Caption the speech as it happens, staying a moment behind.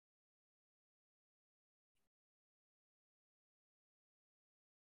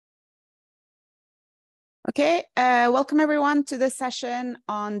Okay, welcome everyone to this session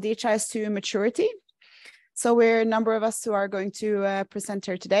on DHIS2 Maturity. So we're a number of us who are going to present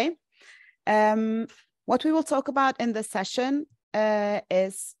here today. What we will talk about in this session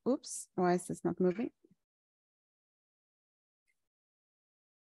is, oops, why is this not moving?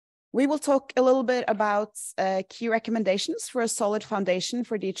 We will talk a little bit about key recommendations for a solid foundation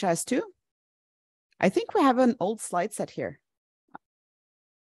for DHIS2. I think we have an old slide set here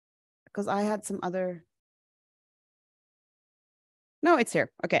because I had some other. No, it's here.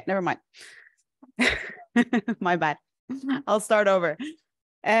 Okay, never mind. My bad. I'll start over.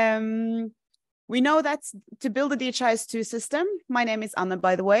 We know that to build a DHIS2 system, my name is Anna,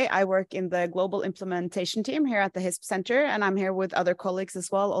 by the way. I work in the global implementation team here at the HISP Centre, and I'm here with other colleagues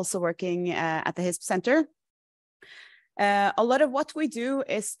as well, also working at the HISP Centre. A lot of what we do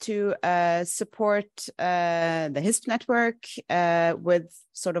is to support the HISP network with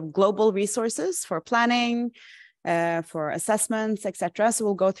sort of global resources for planning, for assessments, etc. So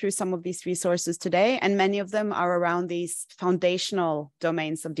we'll go through some of these resources today, and many of them are around these foundational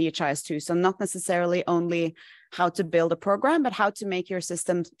domains of DHIS2. So not necessarily only how to build a program, but how to make your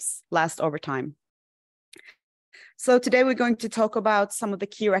systems last over time. So today we're going to talk about some of the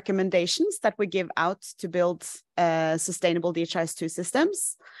key recommendations that we give out to build sustainable DHIS2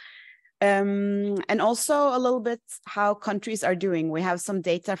 systems. And also a little bit how countries are doing. We have some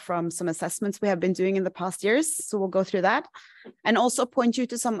data from some assessments we have been doing in the past years, so we'll go through that. And also point you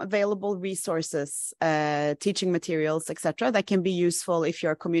to some available resources, teaching materials, etc., that can be useful if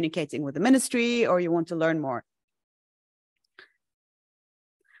you're communicating with the ministry or you want to learn more.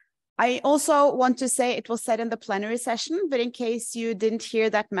 I also want to say, it was said in the plenary session, but in case you didn't hear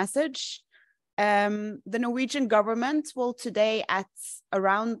that message, the Norwegian government will today at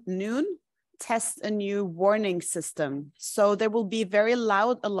around noon test a new warning system. So there will be very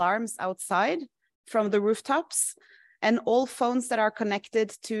loud alarms outside from the rooftops, and all phones that are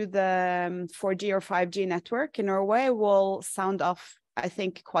connected to the 4G or 5G network in Norway will sound off, I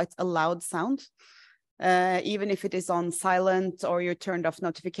think, quite a loud sound, even if it is on silent or you turned off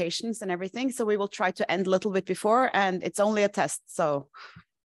notifications and everything. So we will try to end a little bit before, and it's only a test. So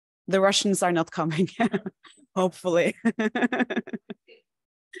the Russians are not coming, hopefully.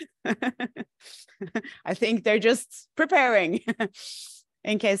 I think they're just preparing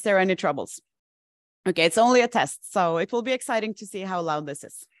in case there are any troubles. Okay, it's only a test, so it will be exciting to see how loud this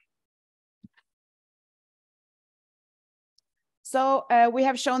is. So we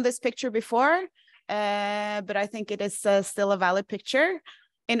have shown this picture before, but I think it is still a valid picture.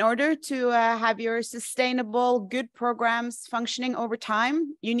 In order to have your sustainable, good programs functioning over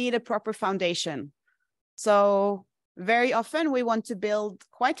time, you need a proper foundation. So very often we want to build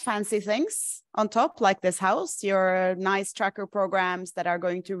quite fancy things on top, like this house, your nice tracker programs that are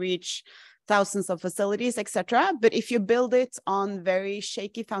going to reach thousands of facilities, etc. But if you build it on very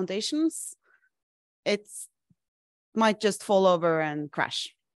shaky foundations, it might just fall over and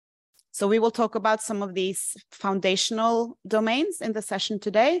crash. So we will talk about some of these foundational domains in the session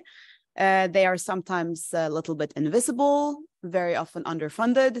today. They are sometimes a little bit invisible, very often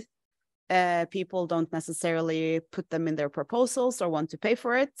underfunded. People don't necessarily put them in their proposals or want to pay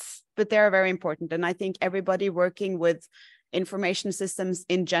for it, but they are very important. And I think everybody working with information systems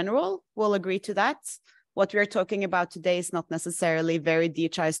in general will agree to that. What we're talking about today is not necessarily very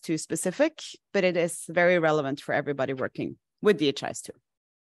DHIS2 specific, but it is very relevant for everybody working with DHIS2.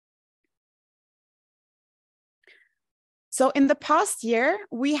 So in the past year,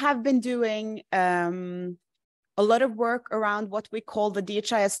 we have been doing a lot of work around what we call the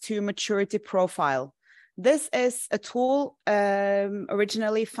DHIS2 Maturity Profile. This is a tool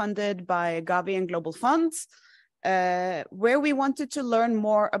originally funded by Gavi and Global Funds, where we wanted to learn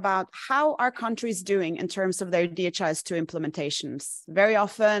more about how are countries doing in terms of their DHIS2 implementations. Very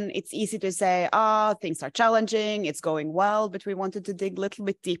often it's easy to say, things are challenging, it's going well, but we wanted to dig a little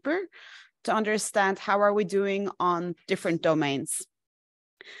bit deeper to understand how are we doing on different domains.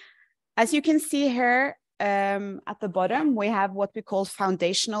 As you can see here at the bottom, we have what we call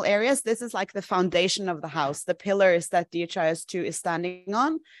foundational areas. This is like the foundation of the house, the pillars that DHIS2 is standing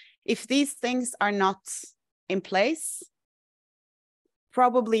on. If these things are not in place,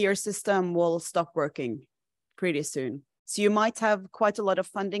 probably your system will stop working pretty soon. So you might have quite a lot of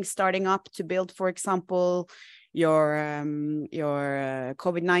funding starting up to build, for example, your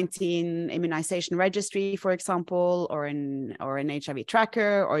COVID-19 immunization registry, for example, or an HIV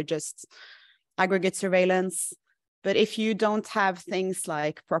tracker, or just aggregate surveillance. But if you don't have things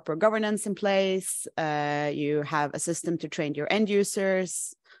like proper governance in place, you have a system to train your end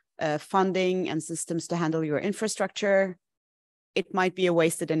users, funding and systems to handle your infrastructure, it might be a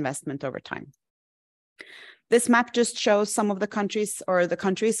wasted investment over time. This map just shows some of the countries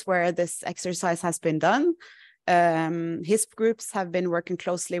where this exercise has been done. HISP groups have been working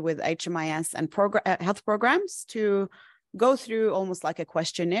closely with HMIS and health programs to go through almost like a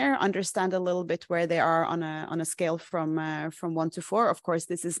questionnaire, understand a little bit where they are on a scale from 1 to 4. Of course,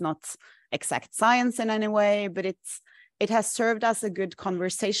 this is not exact science in any way, but it has served as a good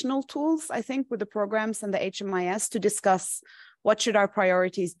conversational tools, I think, with the programs and the HMIS to discuss what should our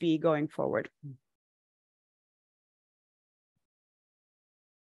priorities be going forward.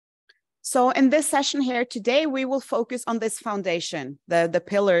 So in this session here today, we will focus on this foundation, the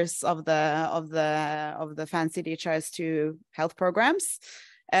pillars of the fancy DHIS2 health programs,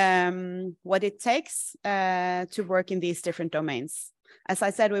 what it takes to work in these different domains. As I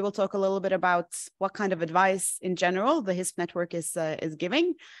said, we will talk a little bit about what kind of advice in general the HISP network is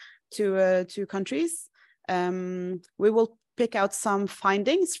giving to countries. We will pick out some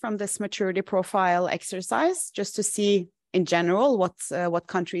findings from this maturity profile exercise just to see in general what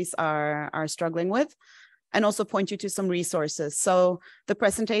countries are struggling with, and also point you to some resources. So the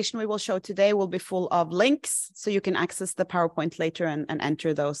presentation we will show today will be full of links, so you can access the PowerPoint later and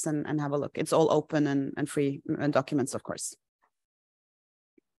enter those and have a look. It's all open and free documents, of course.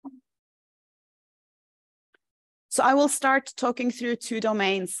 So I will start talking through 2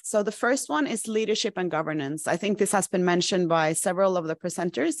 domains. So the first one is leadership and governance. I think this has been mentioned by several of the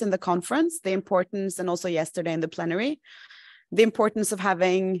presenters in the conference, the importance, and also yesterday in the plenary, the importance of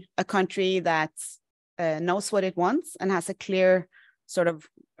having a country that knows what it wants and has a clear sort of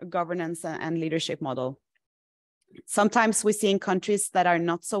governance and leadership model. Sometimes we see in countries that are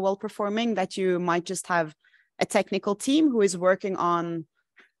not so well performing that you might just have a technical team who is working on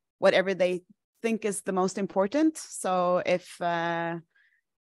whatever they think is the most important. So if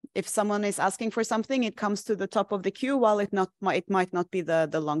someone is asking for something, it comes to the top of the queue, while it might not be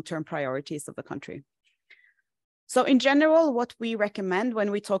the long-term priorities of the country. So in general, what we recommend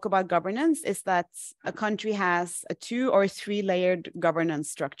when we talk about governance is that a country has a 2 or 3 layered governance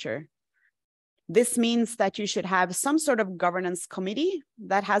structure. This means that you should have some sort of governance committee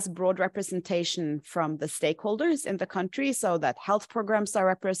that has broad representation from the stakeholders in the country, so that health programs are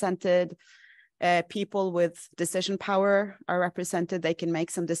represented, people with decision power are represented. They can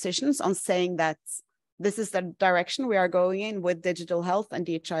make some decisions on saying that this is the direction we are going in with digital health and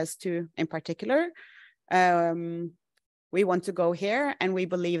DHIS2 in particular. We want to go here, and we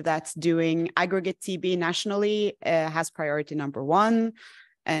believe that doing aggregate TB nationally has priority number 1,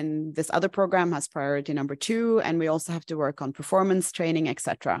 and this other program has priority number 2, and we also have to work on performance training,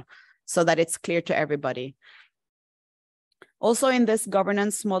 etc., so that it's clear to everybody. Also in this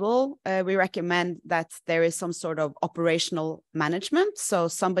governance model, we recommend that there is some sort of operational management. So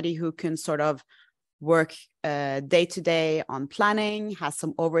somebody who can sort of work day to day on planning, has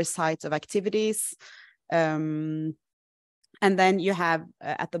some oversight of activities. And then you have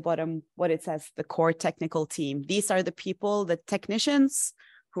at the bottom what it says, the core technical team. These are the people, the technicians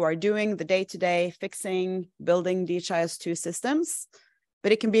who are doing the day-to-day fixing, building DHIS2 systems.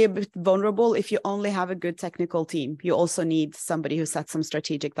 But it can be a bit vulnerable if you only have a good technical team. You also need somebody who sets some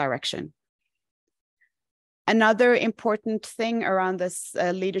strategic direction. Another important thing around this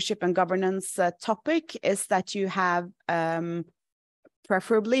leadership and governance topic is that you have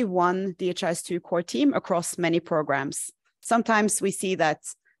preferably one DHIS2 core team across many programs. Sometimes we see that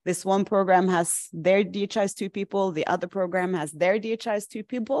this one program has their DHIS2 people, the other program has their DHIS2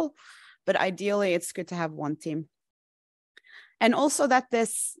 people, but ideally it's good to have one team. And also that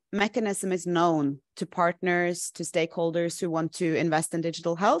this mechanism is known to partners, to stakeholders who want to invest in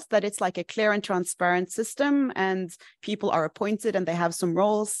digital health, that it's like a clear and transparent system, and people are appointed and they have some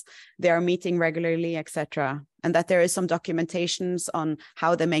roles, they are meeting regularly, etc. And that there is some documentations on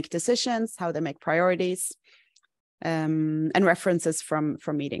how they make decisions, how they make priorities, and references from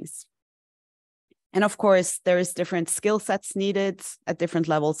meetings. And of course, there is different skill sets needed at different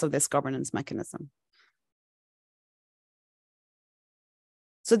levels of this governance mechanism.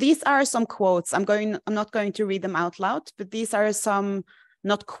 So these are some quotes. I'm not going to read them out loud, but these are some,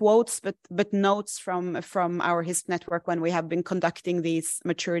 not quotes, but notes from our HISP network when we have been conducting these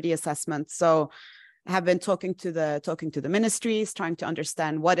maturity assessments. So I have been talking to the ministries, trying to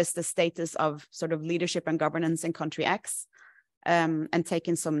understand what is the status of sort of leadership and governance in country X, and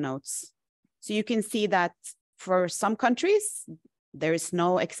taking some notes. So you can see that for some countries, there is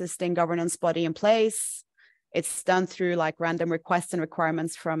no existing governance body in place. It's done through like random requests and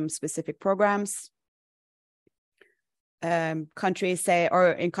requirements from specific programs. Countries say,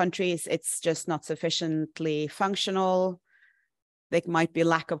 or in countries, it's just not sufficiently functional. There might be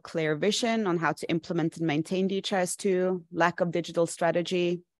lack of clear vision on how to implement and maintain DHIS2, lack of digital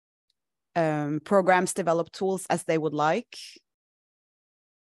strategy. programs develop tools as they would like.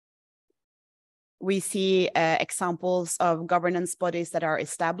 We see examples of governance bodies that are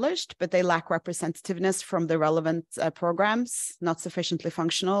established, but they lack representativeness from the relevant programs, not sufficiently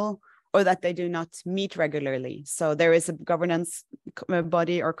functional, or that they do not meet regularly. So there is a governance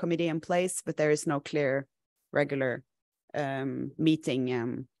body or committee in place, but there is no clear regular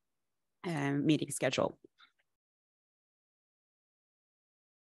meeting schedule.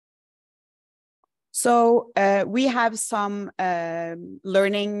 So we have some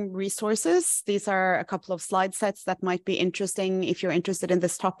learning resources. These are a couple of slide sets that might be interesting if you're interested in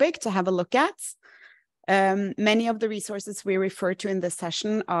this topic to have a look at. Many of the resources we refer to in this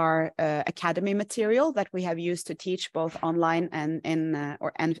session are academy material that we have used to teach both online and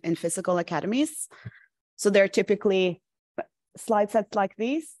in physical academies. So they're typically slide sets like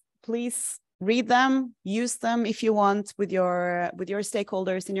these. Please read them, use them if you want with your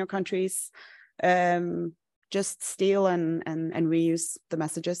stakeholders in your countries. Just steal and reuse the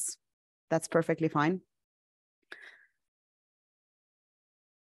messages. That's perfectly fine.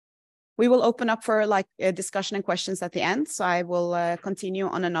 We will open up for a discussion and questions at the end. So I will continue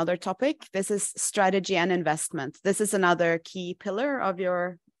on another topic. This is strategy and investment. This is another key pillar of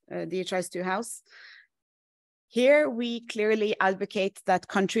your DHIS2 house. Here we clearly advocate that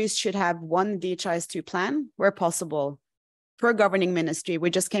countries should have one DHIS2 plan where possible per governing ministry. We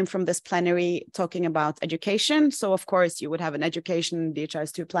just came from this plenary talking about education. So of course you would have an education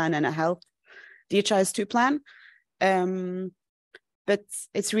DHIS2 plan and a health DHIS2 plan. But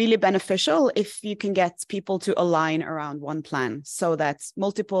it's really beneficial if you can get people to align around one plan so that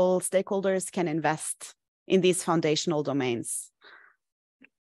multiple stakeholders can invest in these foundational domains.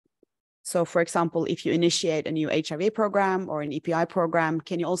 So for example, if you initiate a new HIV program or an EPI program,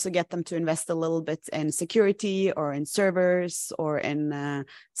 can you also get them to invest a little bit in security or in servers or in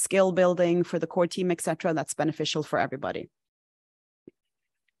skill building for the core team, etc.? That's beneficial for everybody.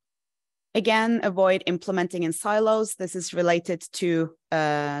 Again, avoid implementing in silos. This is related to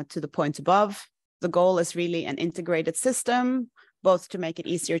the point above. The goal is really an integrated system, both to make it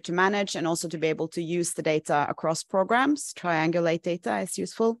easier to manage and also to be able to use the data across programs. Triangulate data is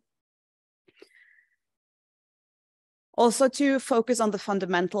useful. Also to focus on the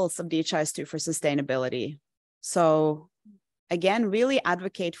fundamentals of DHIS2 for sustainability. So again, really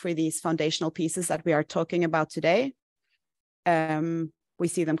advocate for these foundational pieces that we are talking about today. We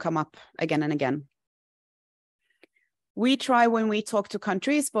see them come up again and again. We try when we talk to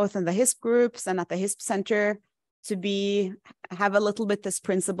countries, both in the HISP groups and at the HISP Centre, to have a little bit this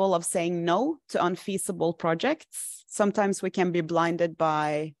principle of saying no to unfeasible projects. Sometimes we can be blinded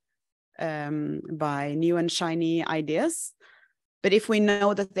by new and shiny ideas. But if we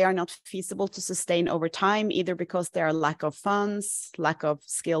know that they are not feasible to sustain over time, either because there are lack of funds, lack of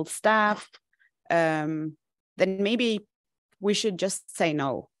skilled staff, then maybe we should just say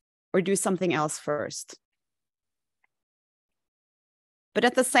no or do something else first. But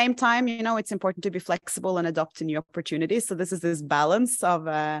at the same time, you know, it's important to be flexible and adopt to new opportunities. So this is this balance of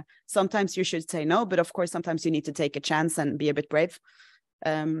sometimes you should say no, but of course, sometimes you need to take a chance and be a bit brave.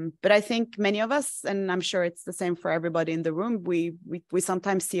 But I think many of us, and I'm sure it's the same for everybody in the room, we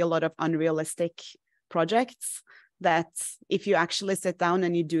sometimes see a lot of unrealistic projects that if you actually sit down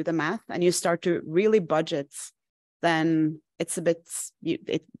and you do the math and you start to really budget, then it's a bit,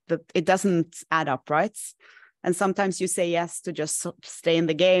 it doesn't add up, right? And sometimes you say yes to just stay in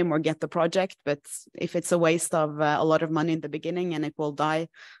the game or get the project, but if it's a waste of a lot of money in the beginning and it will die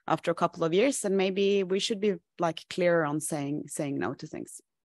after a couple of years, then maybe we should be like clearer on saying no to things.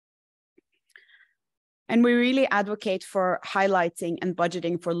 And we really advocate for highlighting and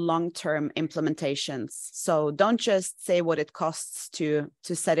budgeting for long-term implementations. So don't just say what it costs to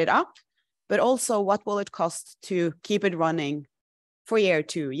set it up, but also what will it cost to keep it running for year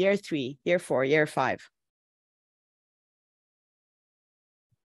 2, year 3, year 4, year 5.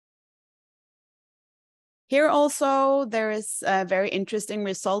 Here also, there is very interesting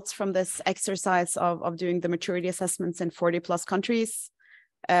results from this exercise of doing the maturity assessments in 40 plus countries.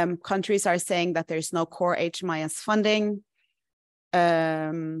 Countries are saying that there's no core HMIS funding,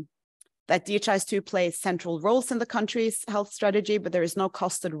 that DHIS2 plays central roles in the country's health strategy, but there is no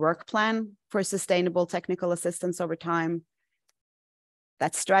costed work plan for sustainable technical assistance over time,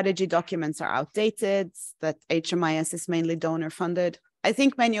 that strategy documents are outdated, that HMIS is mainly donor funded. I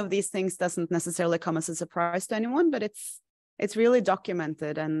think many of these things doesn't necessarily come as a surprise to anyone, but it's really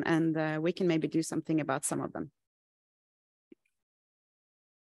documented and we can maybe do something about some of them.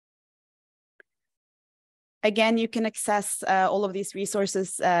 Again, you can access all of these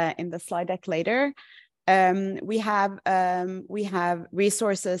resources in the slide deck later. We have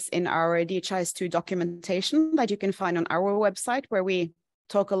resources in our DHIS2 documentation that you can find on our website, where we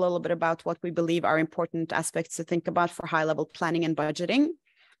talk a little bit about what we believe are important aspects to think about for high-level planning and budgeting.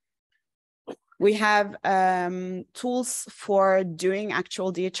 We have tools for doing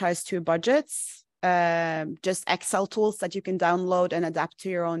actual DHIS2 budgets, just Excel tools that you can download and adapt to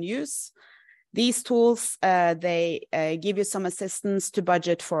your own use. These tools, they give you some assistance to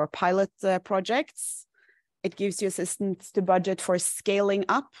budget for pilot projects. It gives you assistance to budget for scaling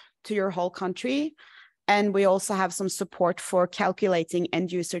up to your whole country. And we also have some support for calculating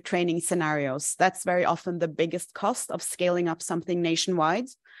end user training scenarios. That's very often the biggest cost of scaling up something nationwide,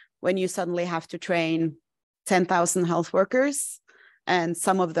 when you suddenly have to train 10,000 health workers, and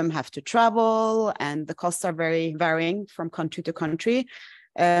some of them have to travel, and the costs are very varying from country to country.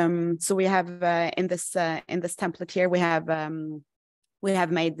 So we have in this template here, we have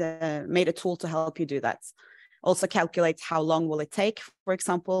made a tool to help you do that. Also calculate how long will it take. For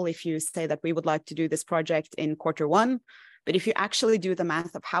example, if you say that we would like to do this project in Q1, but if you actually do the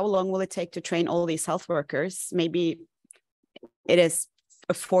math of how long will it take to train all these health workers, maybe it is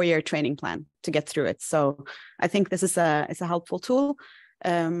a 4-year training plan to get through it. So I think this is a helpful tool.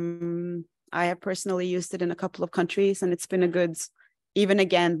 I have personally used it in a couple of countries, and it's been a good, even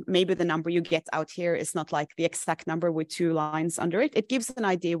again, maybe the number you get out here is not like the exact number with 2 lines under it. It gives an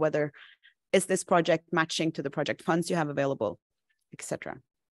idea whether is this project matching to the project funds you have available, etc.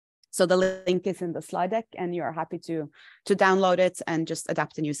 So the link is in the slide deck, and you are happy to download it and just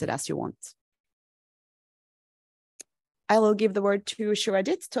adapt and use it as you want. I will give the word to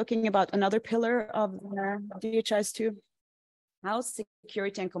Shuradit, talking about another pillar of DHIS2, house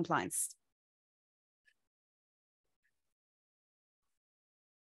security and compliance.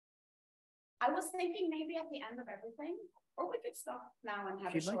 I was thinking maybe at the end of everything, or we could stop now and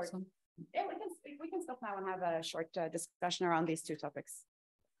have a short. Yeah, we can stop now and have a short discussion around these 2 topics.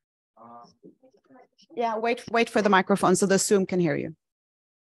 Yeah, wait for the microphone so the Zoom can hear you.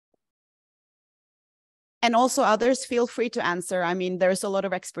 And also others, feel free to answer. I mean, there's a lot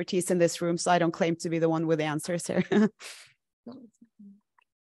of expertise in this room, so I don't claim to be the one with the answers here.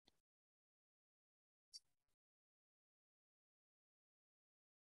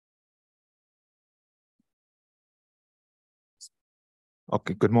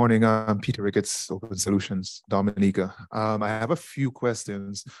 Okay, good morning. I'm Peter Ricketts, Open Solutions, Dominica. I have a few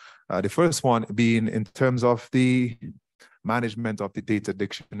questions. The first one being in terms of the management of the data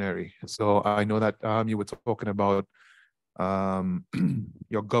dictionary. So I know that you were talking about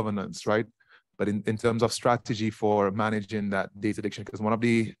your governance, right? But in terms of strategy for managing that data dictionary, because one of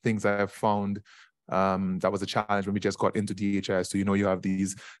the things I have found that was a challenge when we just got into DHIS. So, you have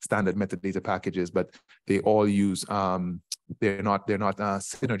these standard metadata packages, but they all use, they're not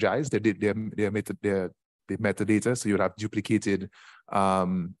synergized. They're metadata. So you would have duplicated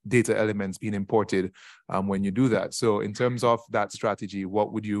data elements being imported when you do that. So in terms of that strategy,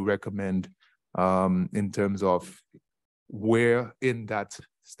 what would you recommend in terms of where in that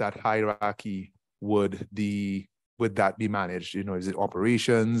hierarchy would that be managed? Is it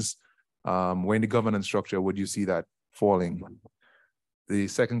operations? Where in the governance structure would you see that falling? The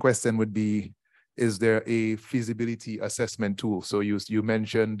second question would be, is there a feasibility assessment tool? So you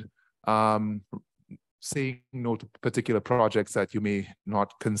mentioned saying no to particular projects that you may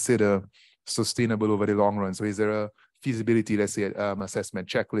not consider sustainable over the long run. So is there a feasibility, let's say, assessment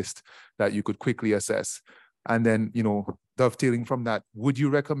checklist that you could quickly assess? And then, dovetailing from that, would you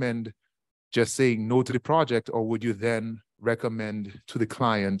recommend just saying no to the project, or would you then recommend to the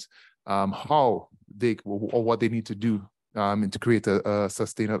client how they or what they need to do to create a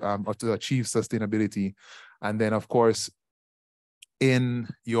sustainable or to achieve sustainability? And then, of course, in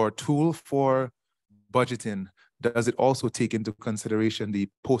your tool for budgeting, does it also take into consideration the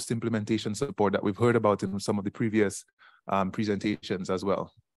post-implementation support that we've heard about in some of the previous presentations as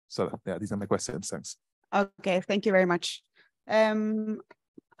well? So yeah, these are my questions. Thanks. Okay, thank you very much.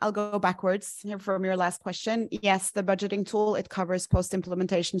 I'll go backwards here from your last question. Yes, the budgeting tool, it covers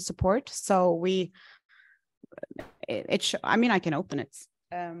post-implementation support. So I mean, I can open it.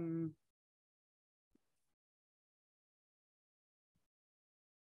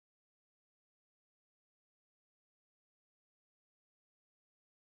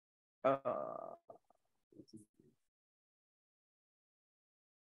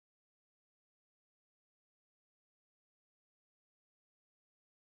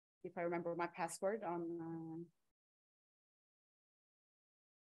 If I remember my password on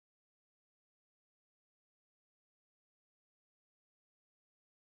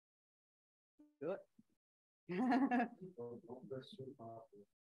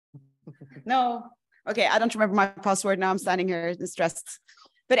no, Okay, I don't remember my password now. I'm standing here stressed.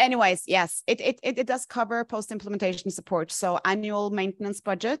 But anyways, yes, it does cover post-implementation support. So annual maintenance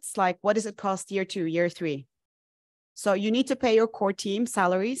budgets, like what does it cost year 2, year 3? So you need to pay your core team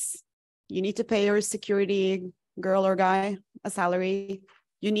salaries. You need to pay your security girl or guy a salary.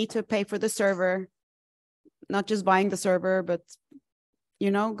 You need to pay for the server, not just buying the server, but,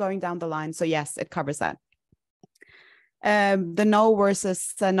 you know, going down the line. So yes, it covers that. The no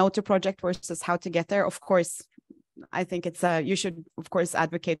versus no to project versus how to get there. Of course, I think it's you should of course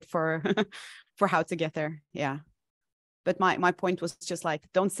advocate for for how to get there. Yeah. But my point was just like,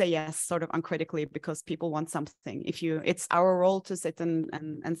 don't say yes sort of uncritically because people want something. It's our role to sit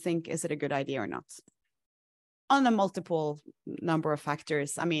and think, is it a good idea or not? On a multiple number of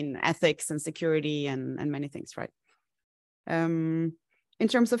factors. I mean, ethics and security and many things, right? In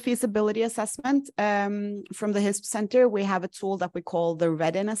terms of feasibility assessment, from the HISP Centre, we have a tool that we call the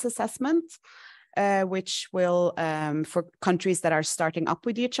readiness assessment, which will, for countries that are starting up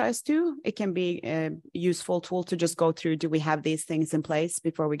with DHIS2, it can be a useful tool to just go through, do we have these things in place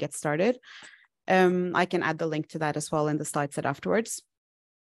before we get started? I can add the link to that as well in the slide set afterwards.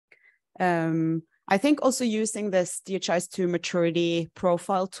 I think also using this DHIS2 Maturity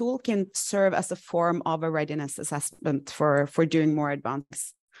profile tool can serve as a form of a readiness assessment for doing more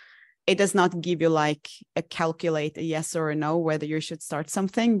advanced. It does not give you like calculate a yes or a no whether you should start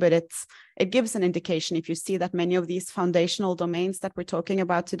something, but it gives an indication. If you see that many of these foundational domains that we're talking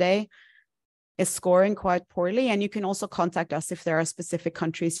about today is scoring quite poorly, and you can also contact us if there are specific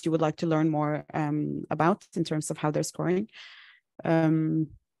countries you would like to learn more about in terms of how they're scoring.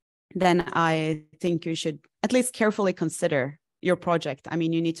 Then I think you should at least carefully consider your project. I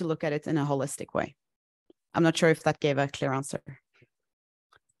mean, you need to look at it in a holistic way. I'm not sure if that gave a clear answer.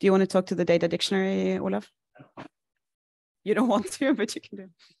 Do you want to talk to the data dictionary, Olaf? You don't want to, but you can do.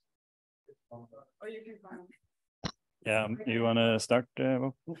 Or you can find. Yeah, you want to start?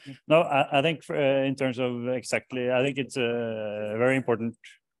 No, I think in terms of exactly, I think it's very important.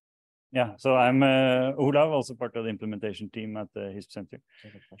 Yeah, so I'm Olav, also part of the implementation team at the HISP Centre.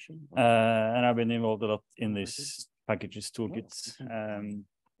 And I've been involved a lot in this packages toolkits.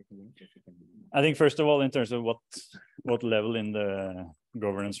 I think first of all, in terms of what level in the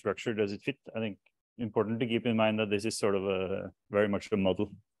governance structure does it fit, I think important to keep in mind that this is sort of a very much a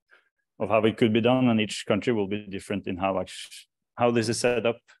model of how it could be done, and each country will be different in how this is set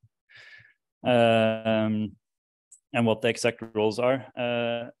up, and what the exact roles are.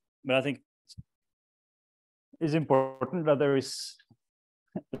 But I think it's important that there is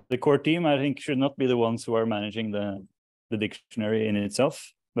the core team, I think, should not be the ones who are managing the dictionary in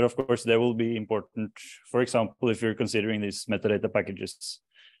itself. But of course, they will be important. For example, if you're considering these metadata packages,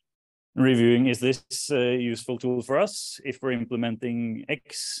 reviewing, is this a useful tool for us if we're implementing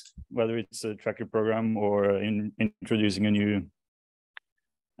X, whether it's a tracker program or introducing a new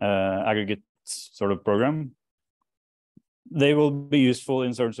aggregate sort of program? They will be useful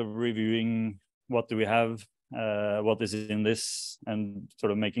in terms of reviewing what do we have, what is in this, and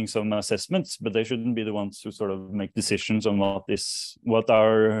sort of making some assessments, but they shouldn't be the ones who sort of make decisions on what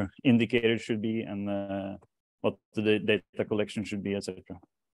our indicators should be and what the data collection should be, etc.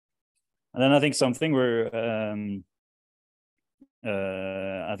 And then I think something where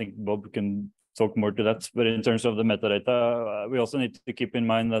I think Bob can talk more to that, but in terms of the metadata, we also need to keep in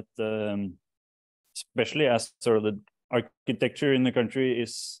mind that especially as sort of the architecture in the country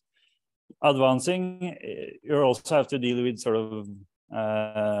is advancing, you also have to deal with sort of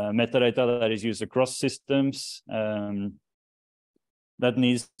metadata that is used across systems, that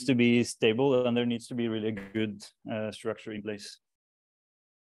needs to be stable, and there needs to be really a good structure in place.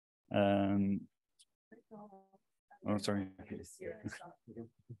 Oh, sorry.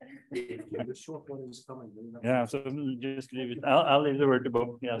 Yeah, so just leave it. I'll leave the word to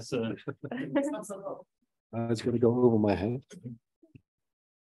Bob. Yes. It's going to go over my head.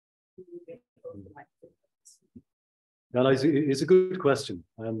 No, it's a good question,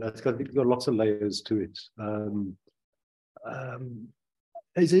 and it's got lots of layers to it.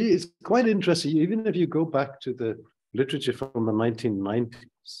 It's quite interesting, even if you go back to the literature from the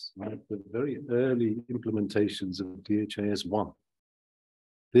 1990s, right, the very early implementations of DHIS1.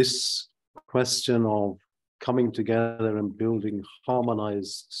 This question of coming together and building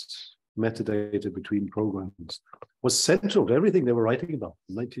harmonized metadata between programs was central to everything they were writing about.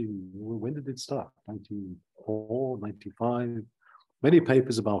 When did it start? 94, 95. Many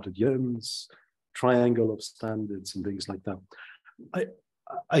papers about it, Jens, triangle of standards and things like that.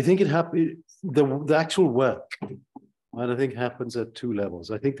 I think it happened, the actual work, and I think happens at two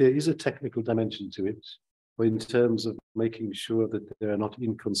levels. I think there is a technical dimension to it, but in terms of making sure that there are not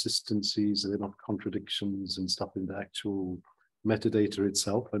inconsistencies, there are not contradictions and stuff in the actual metadata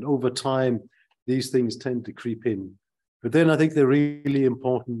itself. And over time, these things tend to creep in. But then I think the really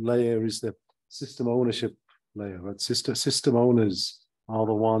important layer is the system ownership layer. Right? System owners are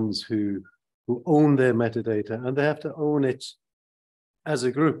the ones who own their metadata, and they have to own it as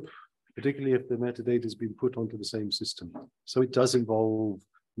a group, particularly if the metadata has been put onto the same system. So it does involve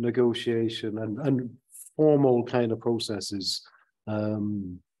negotiation and formal kind of processes.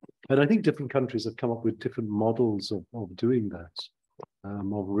 And I think different countries have come up with different models of doing that,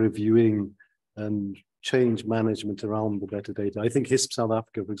 of reviewing and change management around the metadata. I think HISP South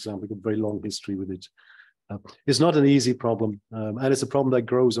Africa, for example, got a very long history with it. It's not an easy problem, and it's a problem that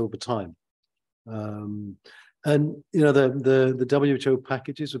grows over time. And you know, the WHO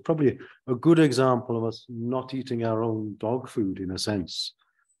packages are probably a good example of us not eating our own dog food in a sense,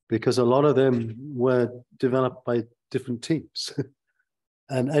 because a lot of them were developed by different teams,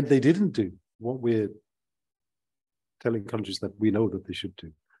 and they didn't do what we're telling countries that we know that they should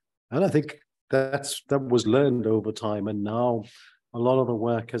do. And I think that was learned over time, and now a lot of the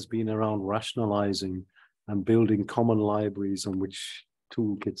work has been around rationalizing and building common libraries on which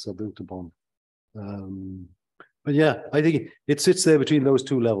toolkits are built upon. But yeah, I think it sits there between those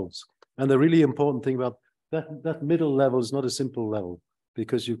two levels. And the really important thing about that middle level is not a simple level,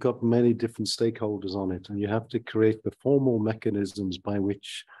 because you've got many different stakeholders on it, and you have to create the formal mechanisms by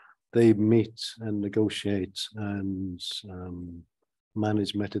which they meet and negotiate and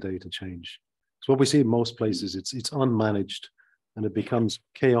manage metadata change. So what we see in most places, it's unmanaged, and it becomes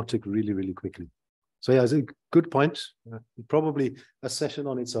chaotic really, really quickly. So yeah, I think good point. Probably a session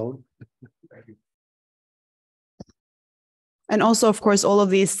on its own. And also, of course, all of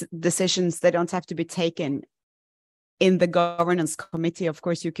these decisions, they don't have to be taken in the governance committee. Of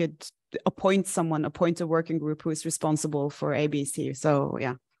course, you could appoint a working group who is responsible for ABC. So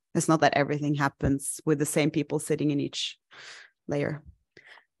yeah, it's not that everything happens with the same people sitting in each layer.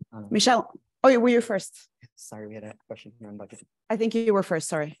 Michelle, oh, were you first? Sorry, we had a question here on budget. I think you were first,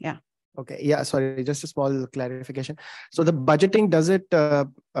 sorry, yeah. Okay, yeah, sorry, just a small clarification. So the budgeting, does it,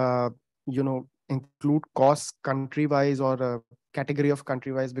 you know, include costs country-wise or a category of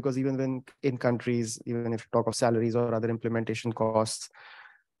country-wise? Because even when in countries, even if you talk of salaries or other implementation costs,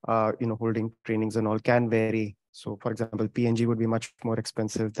 you know, holding trainings and all can vary. So for example, PNG would be much more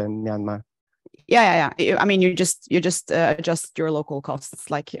expensive than Myanmar. Yeah. I mean, you just adjust your local costs,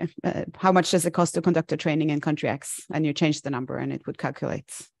 like how much does it cost to conduct a training in country X, and you change the number and it would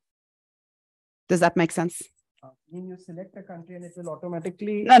calculate. Does that make sense? When you select a country and it will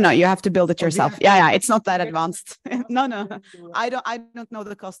automatically. No, you have to build it yourself. Yeah, it's not that advanced. No, I don't know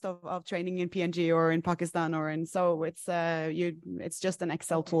the cost of training in PNG or in Pakistan or in, so it's just an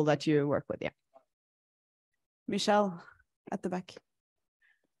Excel tool that you work with. Yeah. Michelle at the back.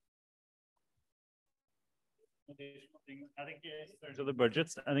 I think in terms of the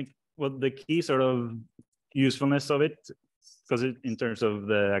budgets, I think what the key sort of usefulness of it, because in terms of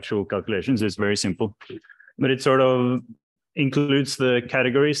the actual calculations, it's very simple, but it sort of includes the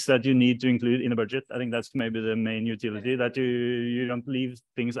categories that you need to include in a budget. I think that's maybe the main utility, that you don't leave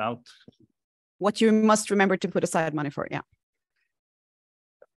things out. What you must remember to put aside money for, yeah.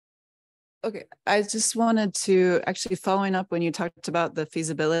 Okay, I just wanted to actually, following up when you talked about the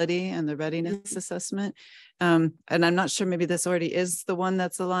feasibility and the readiness assessment, and I'm not sure, maybe this already is the one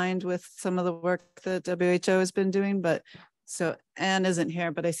that's aligned with some of the work that WHO has been doing, but so Anne isn't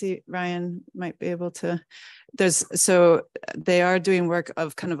here, but I see Ryan might be able to. So they are doing work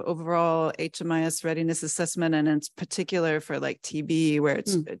of kind of overall HMIS readiness assessment, and in particular for like TB, where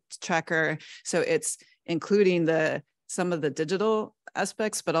it's a tracker. So it's including some of the digital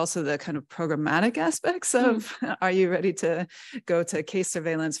aspects, but also the kind of programmatic aspects of are you ready to go to case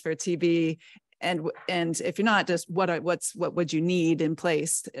surveillance for TB? And if you're not, just what would you need in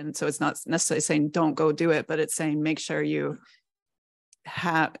place? And so it's not necessarily saying don't go do it, but it's saying make sure you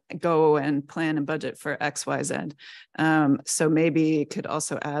go and plan and budget for X, Y, Z. So maybe could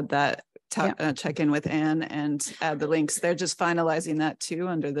also add that, check in with Anne and add the links. They're just finalizing that too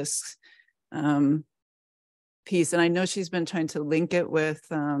under this piece. And I know she's been trying to link it with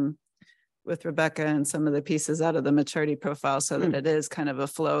Rebecca and some of the pieces out of the maturity profile, so that it is kind of a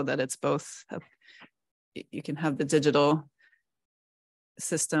flow, that it's both, you can have the digital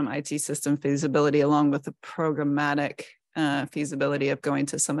system, IT system feasibility, along with the programmatic feasibility of going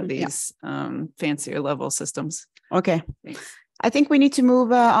to some of these fancier level systems. Okay. Thanks. I think we need to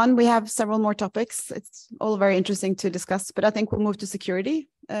move on. We have several more topics. It's all very interesting to discuss, but I think we'll move to security.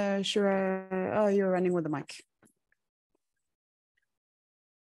 Sure. Oh, you're running with the mic.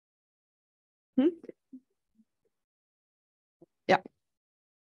 Yeah.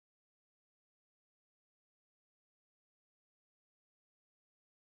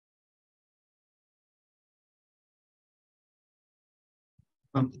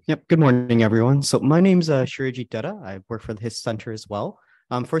 Yep. Good morning, everyone. So my name's Shirijit Dutta. I work for the HISP Centre as well.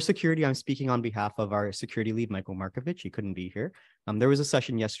 For security, I'm speaking on behalf of our security lead, Michael Markovich. He couldn't be here. There was a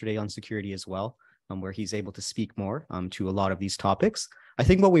session yesterday on security as well, where he's able to speak more to a lot of these topics. I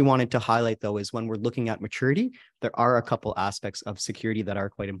think what we wanted to highlight, though, is when we're looking at maturity, there are a couple aspects of security that are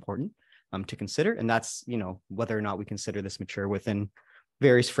quite important to consider. And that's, whether or not we consider this mature within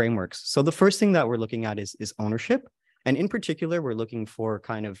various frameworks. So the first thing that we're looking at is ownership. And in particular, we're looking for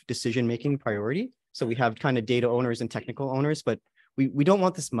kind of decision-making priority. So we have kind of data owners and technical owners, but we don't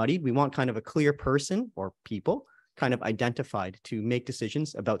want this muddied. We want kind of a clear person or people kind of identified to make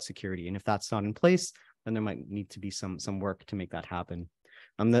decisions about security. And if that's not in place, then there might need to be some work to make that happen.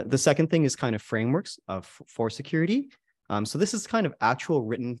 The second thing is kind of frameworks for security. So this is kind of actual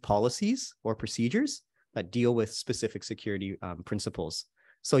written policies or procedures that deal with specific security principles.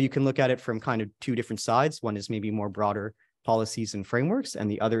 So you can look at it from kind of two different sides. One is maybe more broader policies and frameworks, and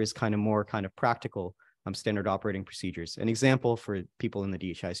the other is kind of more kind of practical standard operating procedures. An example for people in the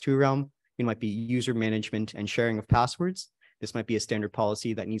DHIS2 realm, it might be user management and sharing of passwords. This might be a standard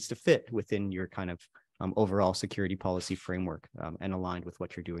policy that needs to fit within your kind of overall security policy framework and aligned with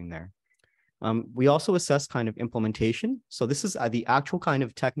what you're doing there. We also assess kind of implementation. So this is the actual kind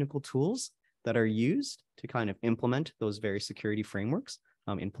of technical tools that are used to kind of implement those various security frameworks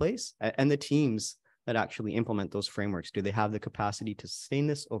in place, and the teams that actually implement those frameworks. Do they have the capacity to sustain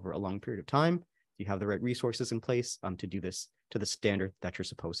this over a long period of time? Do you have the right resources in place to do this to the standard that you're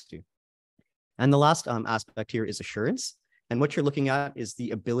supposed to? And the last aspect here is assurance. And what you're looking at is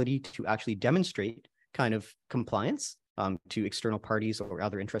the ability to actually demonstrate kind of compliance to external parties or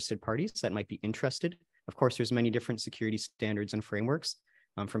other interested parties that might be interested. Of course, there's many different security standards and frameworks.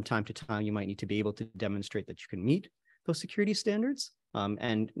 From time to time, you might need to be able to demonstrate that you can meet those security standards.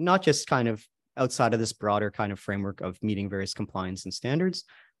 And not just kind of outside of this broader kind of framework of meeting various compliance and standards,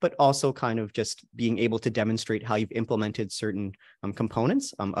 but also kind of just being able to demonstrate how you've implemented certain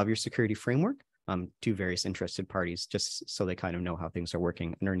components of your security framework to various interested parties, just so they kind of know how things are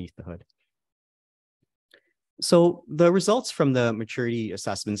working underneath the hood. So the results from the maturity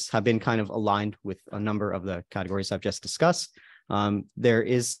assessments have been kind of aligned with a number of the categories I've just discussed. There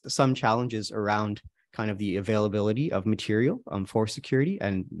is some challenges around kind of the availability of material for security.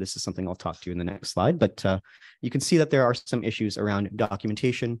 And this is something I'll talk to you in the next slide, but you can see that there are some issues around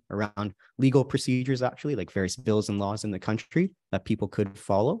documentation, around legal procedures, actually, like various bills and laws in the country that people could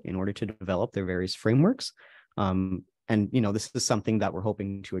follow in order to develop their various frameworks. And, this is something that we're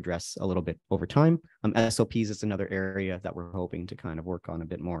hoping to address a little bit over time. SOPs is another area that we're hoping to kind of work on a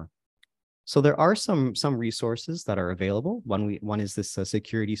bit more. So there are some resources that are available. One is this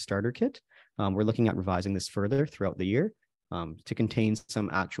security starter kit. We're looking at revising this further throughout the year to contain some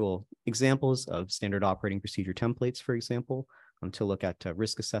actual examples of standard operating procedure templates, for example, to look at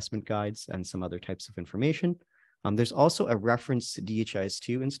risk assessment guides and some other types of information. There's also a reference to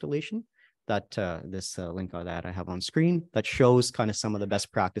DHIS2 installation that this link that I have on screen that shows kind of some of the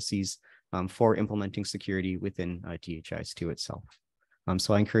best practices for implementing security within DHIS2 itself.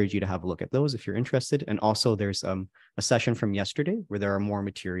 So I encourage you to have a look at those if you're interested. And also there's a session from yesterday where there are more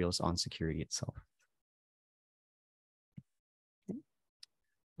materials on security itself.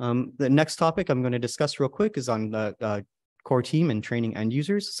 The next topic I'm going to discuss real quick is on the core team and training end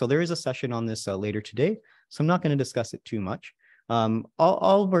users. So there is a session on this later today, so I'm not going to discuss it too much.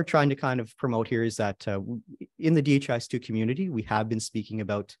 All we're trying to kind of promote here is that in the DHIS2 community, we have been speaking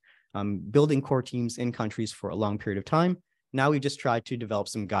about building core teams in countries for a long period of time. Now we just tried to develop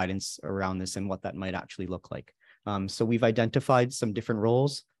some guidance around this and what that might actually look like. So we've identified some different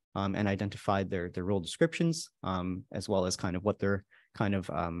roles and identified their role descriptions, as well as kind of what their kind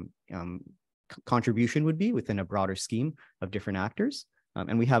of contribution would be within a broader scheme of different actors.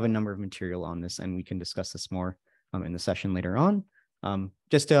 And we have a number of material on this, and we can discuss this more in the session later on.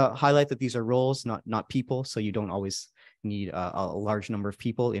 Just to highlight that these are roles, not people, so you don't always need a large number of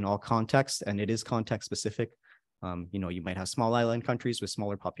people in all contexts, and it is context specific. You might have small island countries with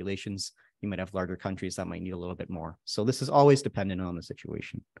smaller populations. You might have larger countries that might need a little bit more. So this is always dependent on the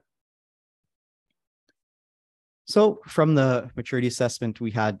situation. So from the maturity assessment, we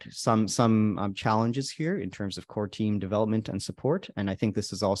had some challenges here in terms of core team development and support. And I think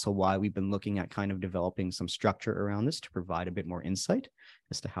this is also why we've been looking at kind of developing some structure around this to provide a bit more insight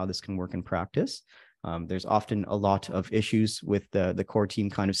as to how this can work in practice. There's often a lot of issues with the core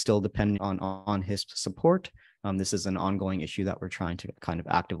team kind of still depending on HISP support. This is an ongoing issue that we're trying to kind of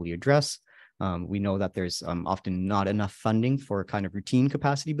actively address. We know that there's often not enough funding for kind of routine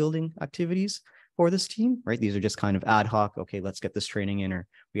capacity building activities for this team, right? These are just kind of ad hoc, okay, let's get this training in, or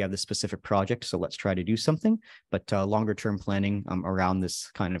we have this specific project, so let's try to do something. But longer term planning around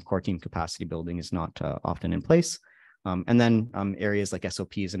this kind of core team capacity building is not often in place. And then areas like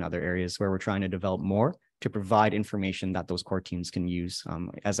SOPs and other areas where we're trying to develop more to provide information that those core teams can use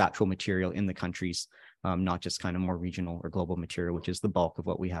as actual material in the countries, not just kind of more regional or global material, which is the bulk of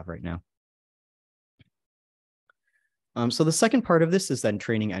what we have right now. So the second part of this is then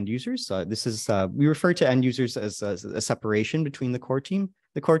training end users. This is, we refer to end users as a separation between the core team.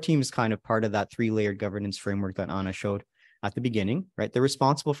 The core team is kind of part of that 3-layered governance framework that Anna showed at the beginning, right? They're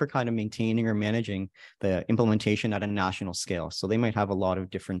responsible for kind of maintaining or managing the implementation at a national scale. So they might have a lot of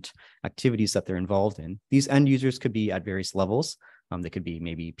different activities that they're involved in. These end users could be at various levels. They could be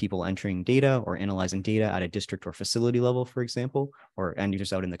maybe people entering data or analyzing data at a district or facility level, for example, or end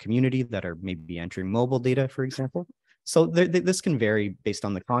users out in the community that are maybe entering mobile data, for example. So this can vary based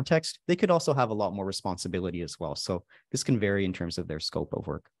on the context. They could also have a lot more responsibility as well. So this can vary in terms of their scope of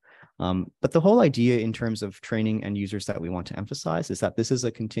work. But the whole idea in terms of training end users that we want to emphasize is that this is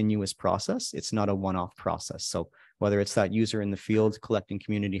a continuous process. It's not a one-off process. So whether it's that user in the field collecting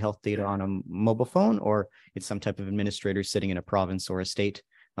community health data on a mobile phone, or it's some type of administrator sitting in a province or a state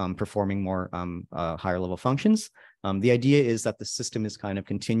performing more higher level functions, the idea is that the system is kind of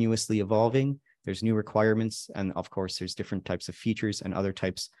continuously evolving. There's new requirements, and of course, there's different types of features and other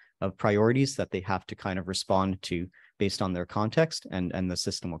types of priorities that they have to kind of respond to based on their context, and the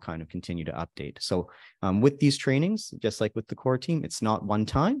system will kind of continue to update. So with these trainings, just like with the core team, it's not one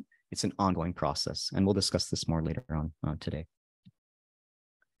time, it's an ongoing process, and we'll discuss this more later on today.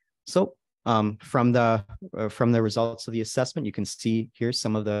 So from the results of the assessment, you can see here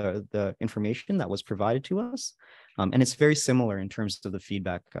some of the information that was provided to us. And it's very similar in terms of the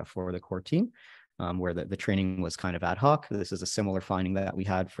feedback for the core team, where the training was kind of ad hoc. This is a similar finding that we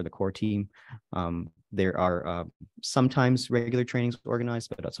had for the core team. There are sometimes regular trainings organized,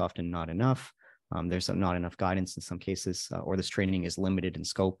 but that's often not enough. There's not enough guidance in some cases, or this training is limited in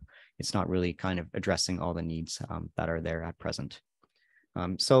scope. It's not really kind of addressing all the needs that are there at present.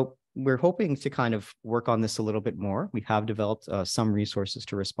 So we're hoping to kind of work on this a little bit more. We have developed some resources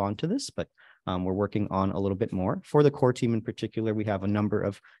to respond to this, but we're working on a little bit more. For the core team in particular, we have a number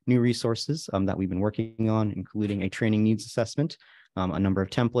of new resources that we've been working on, including a training needs assessment, a number of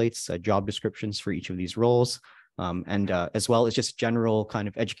templates, job descriptions for each of these roles, and as well as just general kind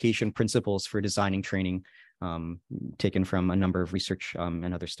of education principles for designing training, taken from a number of research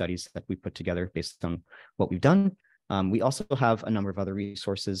and other studies that we put together based on what we've done. We also have a number of other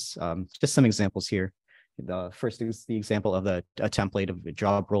resources, just some examples here. The first is the example of a template of the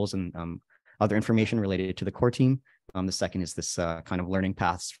job roles and other information related to the core team. The second is this kind of learning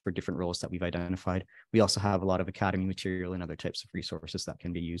paths for different roles that we've identified. We also have a lot of academy material and other types of resources that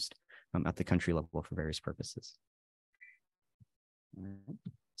can be used at the country level for various purposes.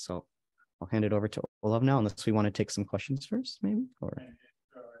 So I'll hand it over to Olav now, unless we want to take some questions first, maybe, or.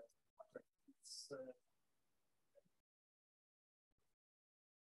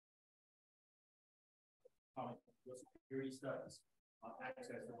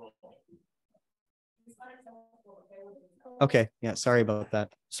 Okay, yeah, sorry about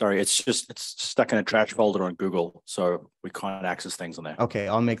that. Sorry, it's stuck in a trash folder on Google, so we can't access things on there. Okay,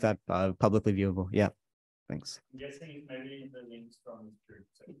 I'll make that publicly viewable. Yeah, thanks. I'm guessing maybe the links from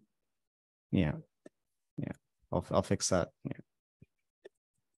the yeah, I'll fix that. Yeah.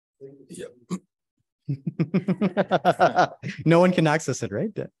 No one can access it,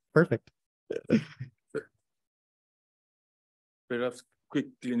 right? Perfect. Perhaps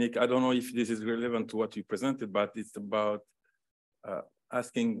quickly, Nick, I don't know if this is relevant to what you presented, but it's about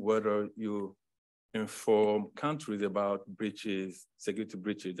asking whether you inform countries about breaches, security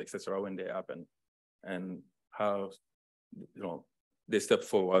breaches, etc., when they happen, and how they step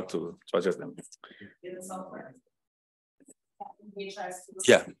forward to address them. In the software.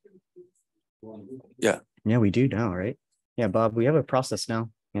 Yeah. Yeah. Yeah, we do now, right? Yeah, Bob, we have a process now.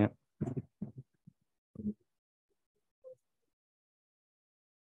 Yeah.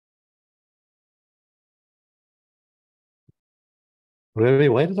 Really,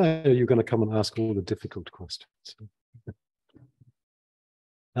 why are you going to come and ask all the difficult questions?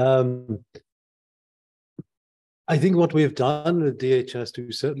 I think what we've done with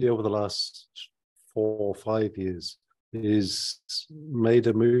DHIS2, certainly over the last 4 or 5 years, is made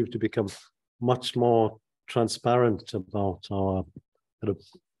a move to become much more transparent about our kind of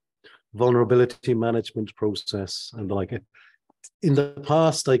vulnerability management process and the like. In the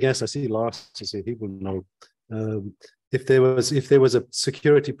past, I guess I see Lars to say he will know. if there was a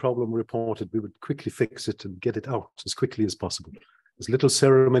security problem reported, we would quickly fix it and get it out as quickly as possible. As little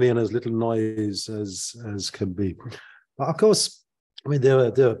ceremony and as little noise as can be. Of course, I mean, there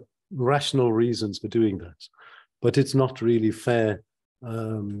are rational reasons for doing that, but it's not really fair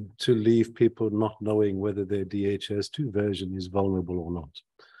to leave people not knowing whether their DHIS2 version is vulnerable or not.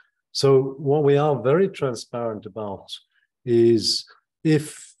 So what we are very transparent about is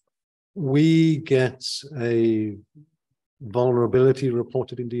if we get a vulnerability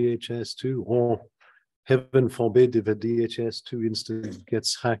reported in DHIS2, or heaven forbid, if a DHIS2 instance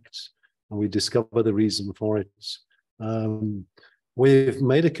gets hacked and we discover the reason for it, we've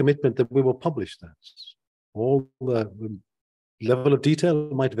made a commitment that we will publish that. All the level of detail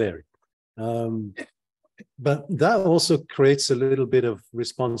might vary. But that also creates a little bit of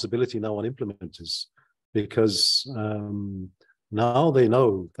responsibility now on implementers, because now they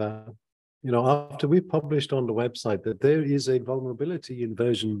know that, you know, after we published on the website that there is a vulnerability in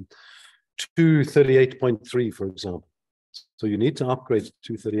version 238.3, for example. So you need to upgrade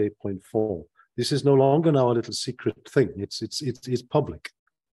to 238.4. This is no longer now a little secret thing. It's public,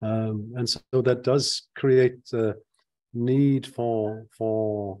 and so that does create a need for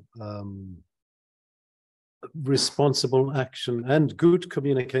responsible action and good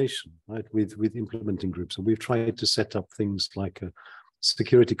communication, right, with implementing groups. And we've tried to set up things like a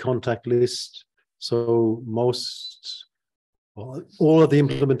security contact list. So all of the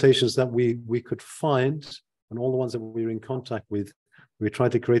implementations that we could find, and all the ones that we were in contact with, we try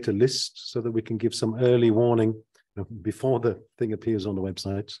to create a list so that we can give some early warning before the thing appears on the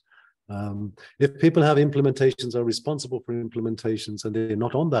website. If people have implementations, are responsible for implementations, and they're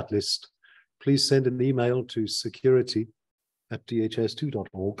not on that list, please send an email to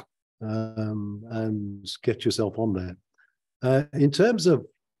security@dhis2.org and get yourself on there. In terms of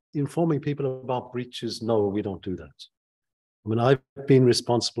informing people about breaches, no, we don't do that. I mean, I've been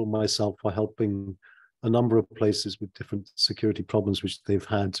responsible myself for helping a number of places with different security problems which they've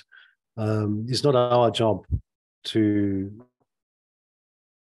had. It's not our job to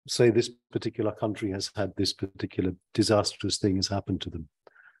say this particular country has had this particular disastrous thing has happened to them.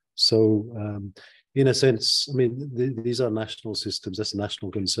 So in a sense, I mean, these are national systems. That's a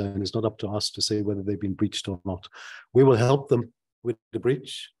national concern. It's not up to us to say whether they've been breached or not. We will help them with the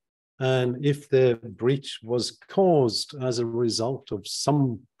breach. And if the breach was caused as a result of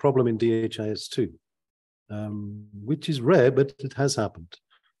some problem in DHIS2, which is rare, but it has happened,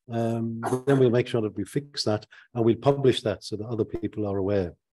 then we'll make sure that we fix that, and we'll publish that so that other people are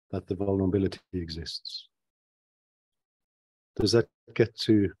aware that the vulnerability exists. Does that get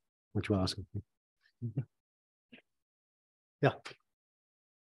to what you were asking? Yeah.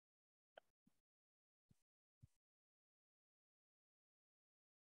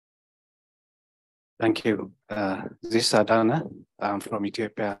 Thank you. This is Adana. I'm from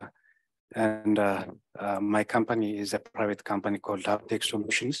Ethiopia, and my company is a private company called Uptake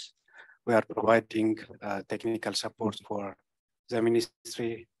Solutions. We are providing technical support for the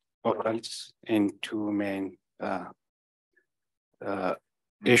Ministry of Health in two main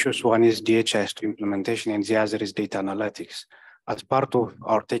issues. One is DHIS2 implementation, and the other is data analytics. As part of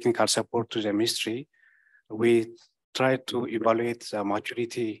our technical support to the ministry, we try to evaluate the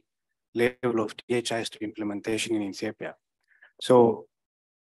maturity level of DHIS2 implementation in Ethiopia. So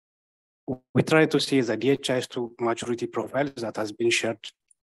we try to see the DHIS2 maturity profile that has been shared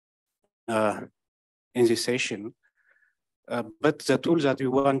in this session. But the tool that we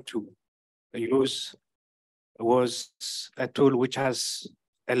want to use was a tool which has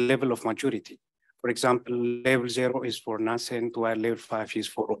a level of maturity. For example, level 0 is for nascent, while level 5 is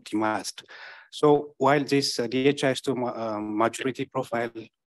for optimized. So while this DHIS2 maturity profile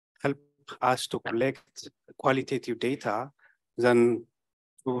help us to collect qualitative data, then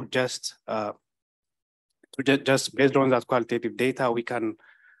to just based on that qualitative data, we can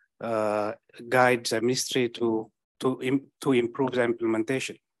guide the ministry to improve the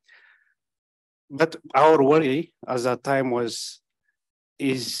implementation. But our worry at that time was,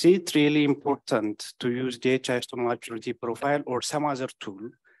 is it really important to use DHIS2 maturity profile or some other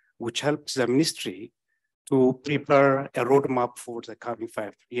tool which helps the ministry to prepare a roadmap for the coming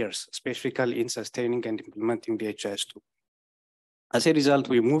 5 years, specifically in sustaining and implementing DHIS2? As a result,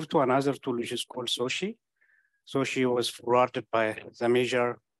 we moved to another tool which is called SOSHI. SOSHI was forwarded by the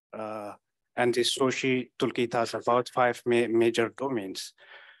major, and this SOSHI toolkit has about 5 major domains.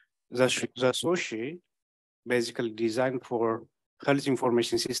 The SOSHI basically designed for health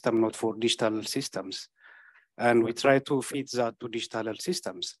information system, not for digital systems. And we try to fit that to digital health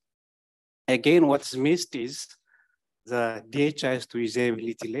systems. Again, what's missed is the DHIS2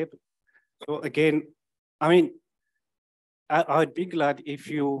 usability level. So again, I mean, I'd be glad if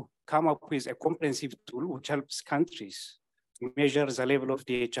you come up with a comprehensive tool which helps countries to measure the level of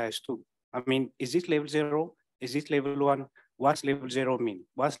DHIS2. I mean, is it level 0? Is it level 1? What's level 0 mean?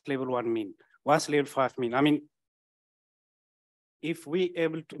 What's level 1 mean? What's level 5 mean? I mean, if we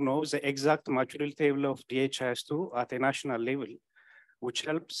able to know the exact maturity level of DHIS2 at a national level, which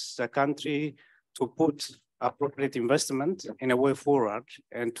helps the country to put appropriate investment in a way forward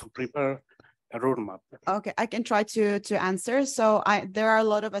and to prepare a roadmap. Okay, I can try to answer. So there are a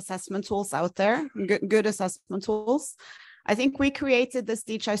lot of assessment tools out there, good assessment tools. I think we created this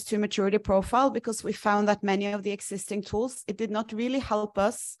DHIS2 maturity profile because we found that many of the existing tools, it did not really help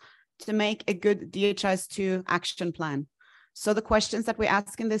us to make a good DHIS2 action plan. So the questions that we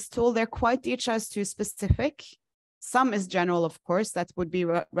ask in this tool, they're quite DHIS2 specific. Some is general, of course, that would be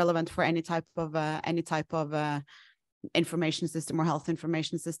relevant for any type of information system or health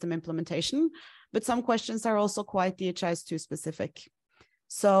information system implementation. But some questions are also quite DHIS2 specific.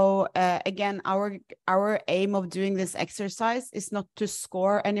 So again, our aim of doing this exercise is not to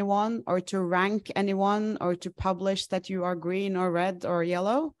score anyone or to rank anyone or to publish that you are green or red or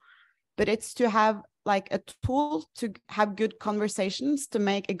yellow, but it's to have like a tool to have good conversations to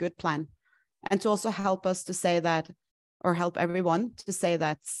make a good plan and to also help us to say that, or help everyone to say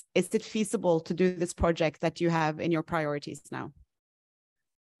that, is it feasible to do this project that you have in your priorities now?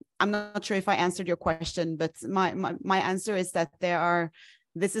 I'm not sure if I answered your question, but my answer is that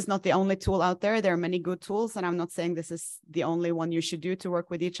this is not the only tool out there. There are many good tools, and I'm not saying this is the only one you should do to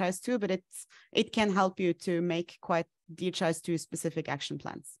work with DHIS2, but it can help you to make quite DHIS2 specific action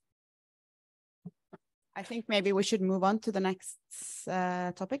plans. I think maybe we should move on to the next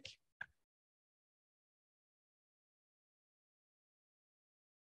topic.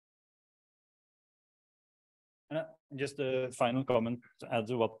 Just a final comment to add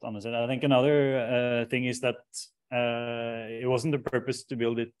to what Anna said. I think another thing is that it wasn't the purpose to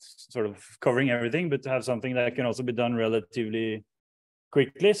build it sort of covering everything, but to have something that can also be done relatively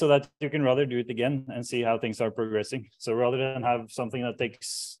quickly so that you can rather do it again and see how things are progressing. So rather than have something that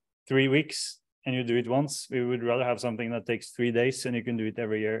takes 3 weeks and you do it once, we would rather have something that takes 3 days and you can do it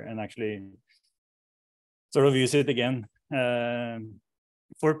every year and actually sort of use it again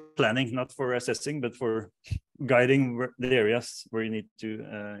for planning, not for assessing, but for guiding the areas where you need to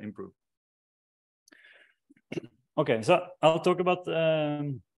improve. Okay, so I'll talk about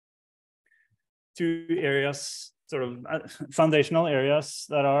 2 areas, sort of foundational areas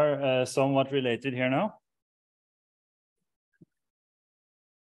that are somewhat related here now.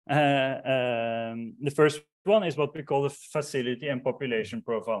 The first one is what we call the facility and population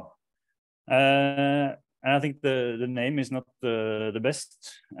profile. And I think the name is not the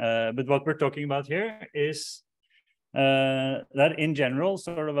best, but what we're talking about here is that in general,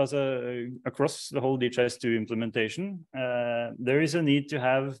 sort of as across the whole DHIS2 implementation, there is a need to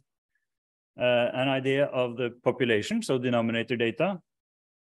have an idea of the population, so denominator data,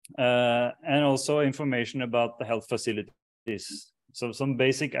 and also information about the health facilities. So some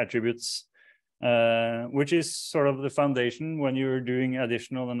basic attributes, which is sort of the foundation when you're doing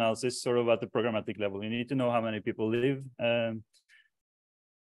additional analysis sort of at the programmatic level. You need to know how many people live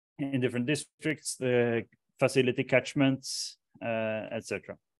in different districts, the facility catchments,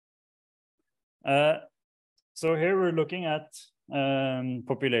 etc. So here we're looking at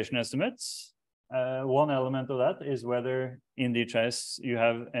population estimates. One element of that is whether in DHIS you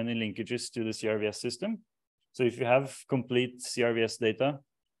have any linkages to the CRVS system. So if you have complete CRVS data,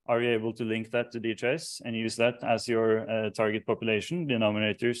 are you able to link that to DHIS and use that as your target population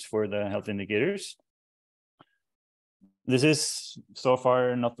denominators for the health indicators? This is so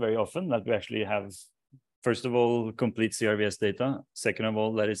far not very often that we actually have, first of all, complete CRVS data. Second of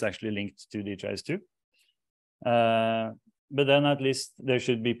all, that is actually linked to DHIS2. But then at least there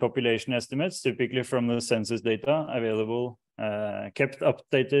should be population estimates, typically from the census data available, kept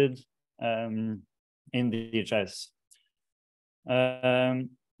updated in DHIS.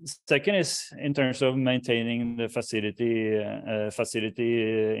 Second is in terms of maintaining the facility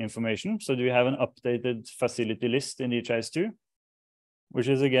information. So do we have an updated facility list in DHIS2, which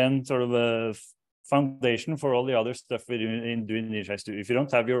is again sort of a foundation for all the other stuff we do in DHIS2. If you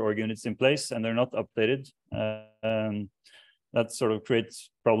don't have your org units in place and they're not updated, that sort of creates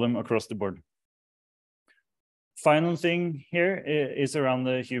problem across the board. Final thing here is around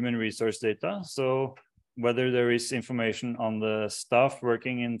the human resource data. So whether there is information on the staff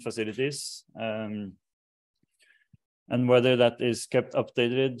working in facilities, and whether that is kept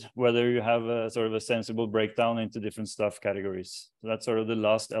updated, whether you have a sort of a sensible breakdown into different staff categories. So that's sort of the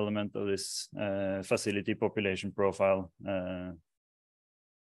last element of this facility population profile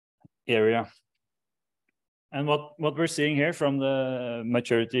area. And what we're seeing here from the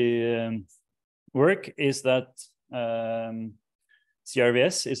maturity work is that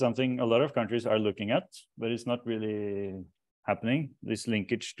CRVS is something a lot of countries are looking at, but it's not really happening, this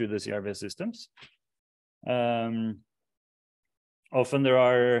linkage to the CRVS systems. Often there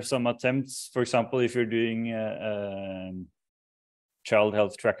are some attempts, for example, if you're doing child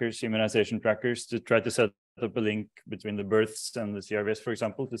health trackers, immunization trackers, to try to set up a link between the births and the CRVS, for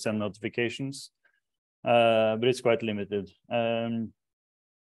example, to send notifications. But it's quite limited. The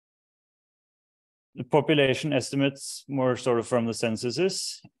population estimates more sort of from the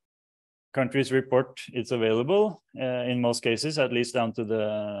censuses. Countries report it's available in most cases, at least down to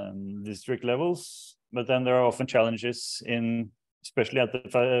the district levels. But then there are often challenges in, especially at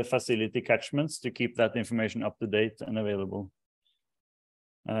the facility catchments, to keep that information up to date and available.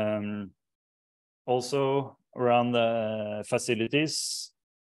 Also around the facilities,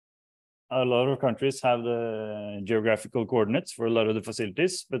 a lot of countries have the geographical coordinates for a lot of the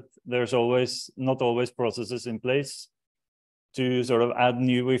facilities, but there's not always processes in place to sort of add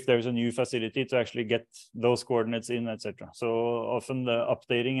new, if there's a new facility, to actually get those coordinates in, etc. So often the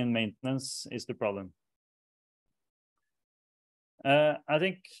updating and maintenance is the problem. I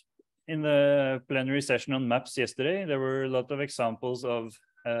think in the plenary session on maps yesterday, there were a lot of examples of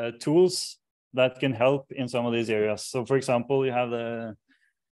tools that can help in some of these areas. So for example, you have the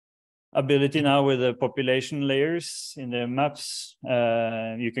ability now with the population layers in the maps.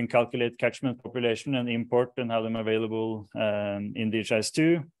 You can calculate catchment population and import and have them available in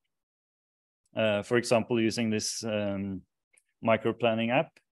DHIS2. For example, using this micro-planning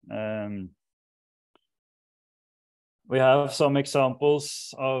app. We have some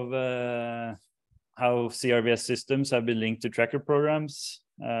examples of how CRVS systems have been linked to tracker programs.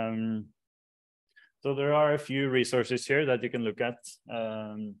 So there are a few resources here that you can look at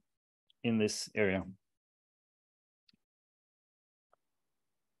in this area.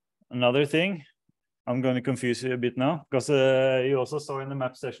 Another thing, I'm going to confuse you a bit now, because you also saw in the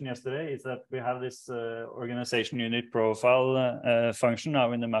map session yesterday is that we have this organization unit profile function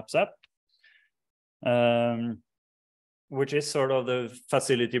now in the Maps app, which is sort of the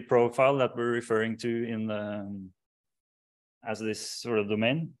facility profile that we're referring to in the as this sort of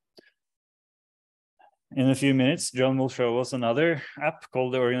domain. In a few minutes, John will show us another app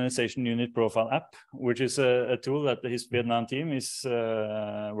called the Organization Unit Profile app, which is a tool that the HISP Vietnam team is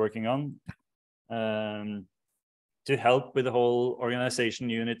working on to help with the whole organization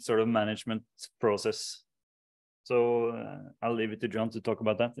unit sort of management process. So I'll leave it to John to talk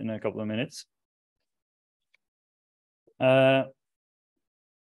about that in a couple of minutes.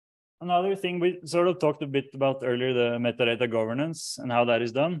 Another thing we sort of talked a bit about earlier, the metadata governance and how that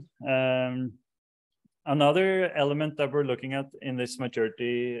is done. Another element that we're looking at in this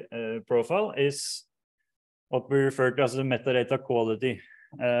maturity profile is what we refer to as the metadata quality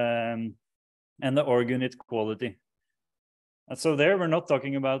and the org unit quality. And so there we're not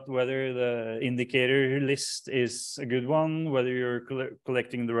talking about whether the indicator list is a good one, whether you're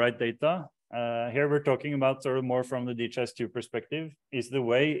collecting the right data. Here we're talking about sort of more from the DHIS2 perspective, is the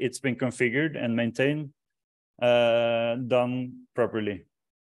way it's been configured and maintained done properly.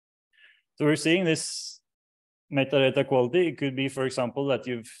 So we're seeing this metadata quality. It could be, for example, that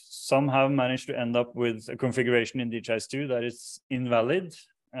you've somehow managed to end up with a configuration in DHIS2 that is invalid,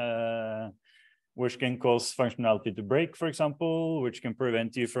 which can cause functionality to break, for example, which can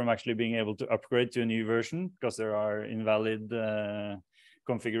prevent you from actually being able to upgrade to a new version because there are invalid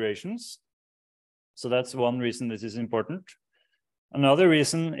configurations. So that's one reason this is important. Another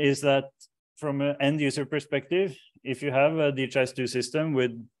reason is that from an end user perspective, if you have a DHIS2 system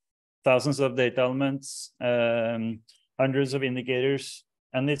with thousands of data elements, hundreds of indicators,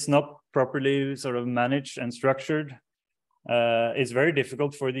 and it's not properly sort of managed and structured, it's very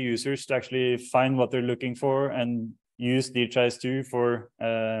difficult for the users to actually find what they're looking for and use DHIS2 for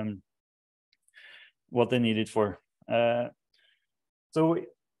what they need it for. So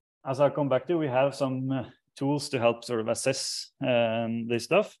as I'll come back to, we have some tools to help sort of assess this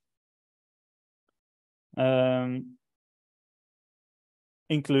stuff.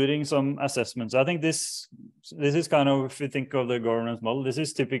 Including some assessments. I think this is kind of, if you think of the governance model, this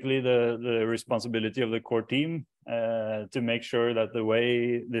is typically the responsibility of the core team to make sure that the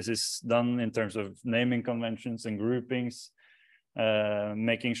way this is done in terms of naming conventions and groupings,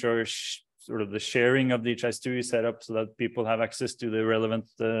 making sure sort of the sharing of DHIS2 is set up so that people have access to the relevant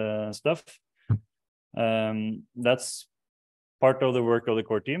stuff. That's part of the work of the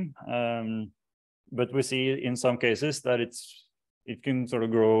core team. But we see in some cases that it can sort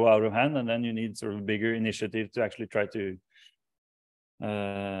of grow out of hand, and then you need sort of bigger initiative to actually try to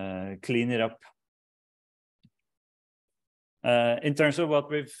clean it up. In terms of what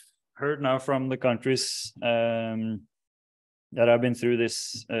we've heard now from the countries that have been through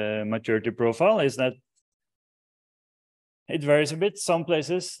this maturity profile is that it varies a bit. Some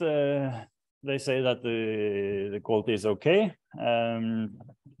places they say that the quality is okay,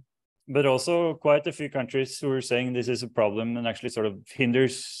 but also quite a few countries who are saying this is a problem and actually sort of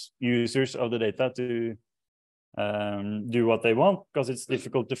hinders users of the data to do what they want because it's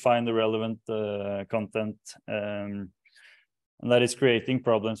difficult to find the relevant content, and that is creating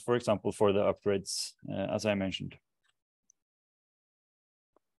problems, for example, for the upgrades, as I mentioned.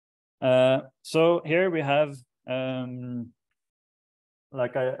 So here we have,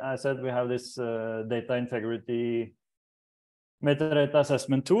 like I said, we have this data integrity metadata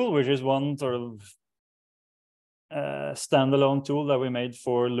assessment tool, which is one sort of standalone tool that we made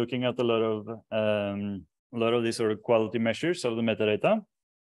for looking at a lot of these sort of quality measures of the metadata.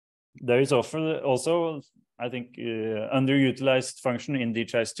 There is also, I think, underutilized function in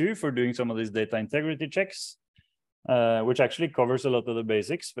DHIS2 for doing some of these data integrity checks, which actually covers a lot of the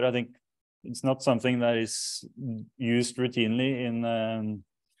basics, but I think it's not something that is used routinely in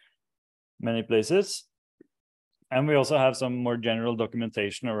many places. And we also have some more general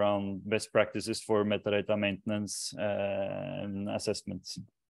documentation around best practices for metadata maintenance and assessments.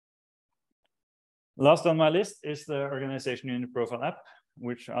 Last on my list is the Organization Unit Profile app,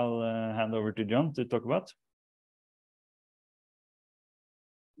 which I'll hand over to John to talk about.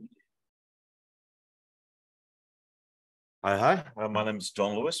 Hi. My name is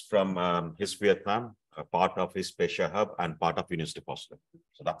John Lewis from HISP Vietnam, a part of HISP Asia Hub and part of University of Oslo.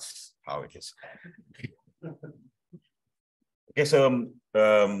 So that's how it is. Okay, so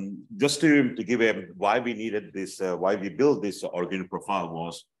just to give a why we needed this, why we built this organic profile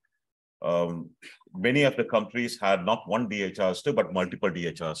was many of the countries had not one DHIS2 but multiple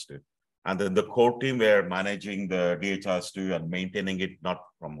DHIS2, and then the core team were managing the DHIS2 and maintaining it not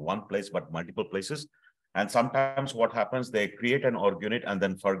from one place but multiple places. And sometimes what happens, they create an org unit and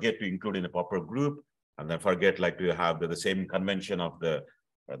then forget to include in a proper group, and then forget like to have the same convention of the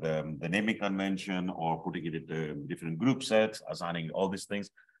naming convention, or putting it into different group sets, assigning all these things.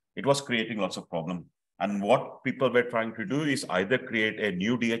 It was creating lots of problems. And what people were trying to do is either create a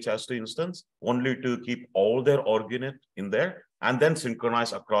new DHIS2 instance only to keep all their org unit in there and then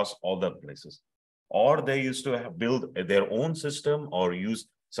synchronize across all the places. Or they used to build their own system or use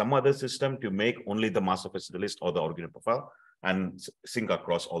some other system to make only the master facility list or the org unit profile and sync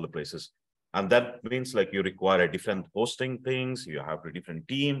across all the places. And that means like you require a different hosting things, you have a different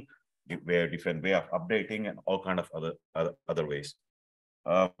team, different way of updating and all kind of other ways.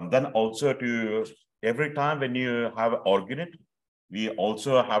 Then also to every time when you have an org unit, we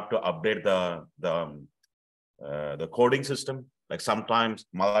also have to update the coding system. Like sometimes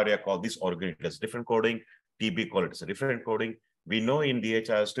malaria call this org unit as different coding, TB call it as a different coding. We know in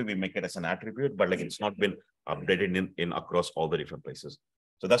DHIS2 we make it as an attribute, but like it's not been updated in across all the different places.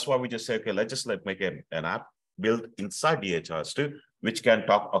 So that's why we just say, okay, let's just make an app built inside DHIS2, which can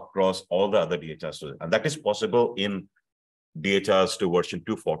talk across all the other DHIS2. And that is possible in DHIS2 version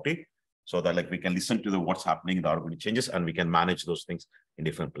 240, so that like we can listen to what's happening in the organic changes and we can manage those things in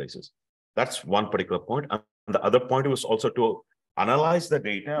different places. That's one particular point. And the other point was also to analyze the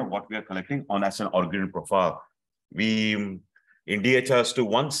data, what we are collecting on as an organic profile. In DHIS2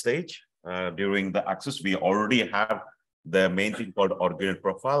 one stage, during the access, we already have the main thing called org unit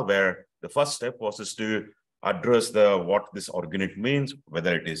profile, where the first step was to address what this org unit means,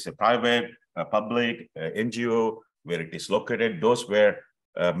 whether it is a private, a public, a NGO, where it is located. Those were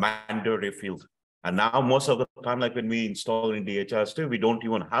mandatory fields. And now most of the time, like when we install in DHIS2, we don't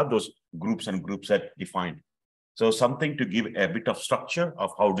even have those groups and group set defined. So something to give a bit of structure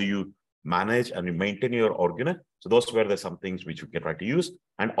of how do you manage and maintain your org unit. So those were some things which we can try to use.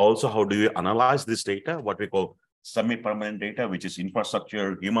 And also, how do you analyze this data, what we call semi-permanent data, which is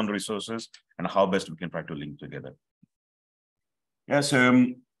infrastructure, human resources, and how best we can try to link together. Yes,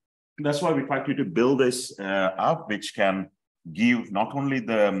 that's why we try to build this app, which can give not only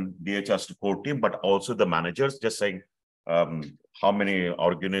the DHIS2 core team, but also the managers, just saying how many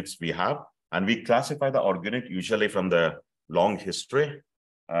org units we have. And we classify the org unit usually from the long history.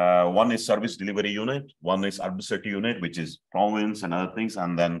 One is service delivery unit, one is administrative unit, which is province and other things.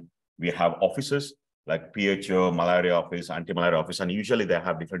 And then we have offices like PHO, malaria office, anti-malaria office, and usually they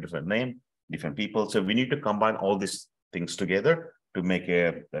have different name, different people. So we need to combine all these things together to make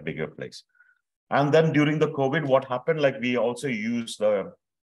a bigger place. And then during the COVID, what happened, like we also used the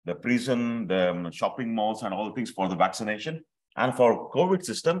prison, the shopping malls and all the things for the vaccination. And for COVID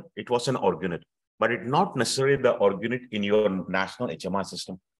system, it was an org unit, but it's not necessarily the org unit in your national HMI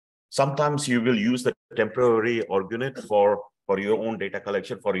system. Sometimes you will use the temporary org unit for for your own data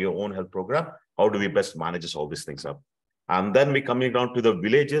collection, for your own health program. How do we best manage all these things up? And then we coming down to the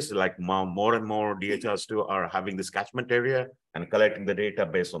villages, like more and more DHIS2 are having this catchment area and collecting the data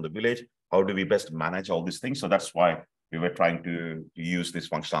based on the village. How do we best manage all these things? So that's why we were trying to use this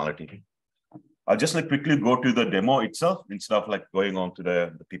functionality. I'll just quickly go to the demo itself instead of going on to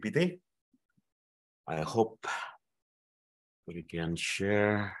the PPT. I hope we can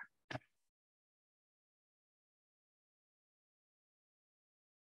share.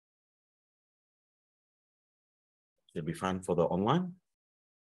 Should be fine for the online.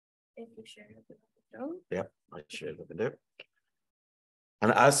 If you share it with the show. Yeah, I shared it there.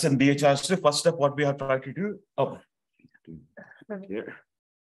 And as in DHIS2, first step, what we have tried to do. Oh, here.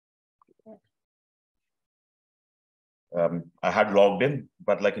 I had logged in,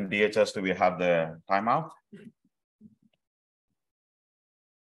 but like in DHIS2, we have the timeout.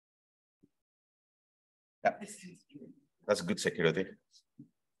 Yeah, that's good security.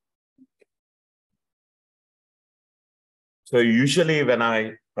 So usually when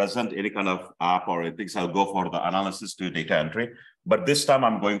I present any kind of app or things, I'll go for the analysis to data entry. But this time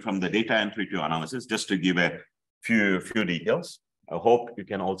I'm going from the data entry to analysis just to give a few details. I hope you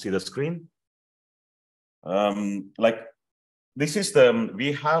can all see the screen. This is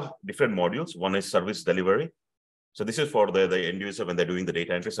we have different modules. One is service delivery. So this is for the end user when they're doing the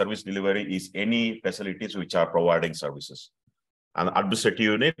data entry. Service delivery is any facilities which are providing services. And administrative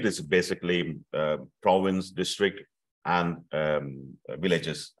unit is basically province, district, and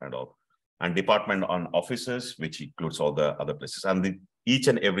villages and all. And department on offices, which includes all the other places. And each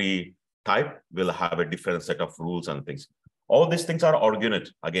and every type will have a different set of rules and things. All these things are organic,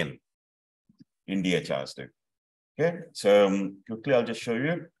 again, in DHIS2. Okay, so quickly I'll just show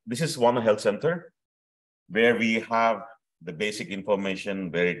you. This is one health center where we have the basic information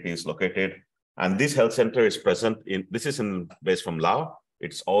where it is located. And this health center is present in, this is based from Lao.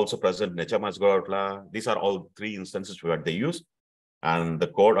 It's also present in HMSGORTLA. These are all 3 instances where they use, and the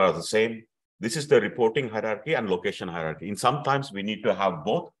code are the same. This is the reporting hierarchy and location hierarchy. In sometimes we need to have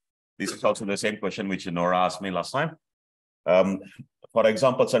both. This is also the same question which Nora asked me last time. For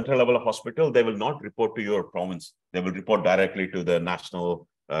example, central level of hospital, they will not report to your province. They will report directly to the national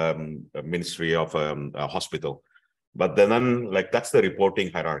ministry of hospital. But then that's the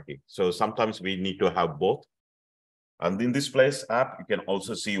reporting hierarchy. So sometimes we need to have both. And in this place app, you can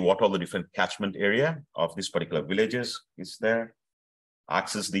also see what all the different catchment area of this particular villages is there.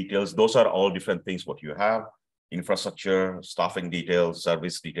 Access details, those are all different things what you have. Infrastructure, staffing details,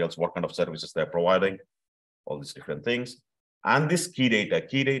 service details, what kind of services they're providing, all these different things. And this key data.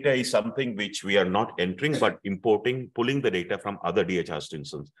 Key data is something which we are not entering, but importing, pulling the data from other DHIS2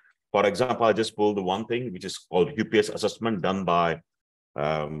 instances. For example, I just pulled the one thing, which is called UPS assessment done by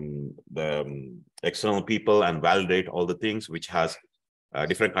the external people and validate all the things, which has a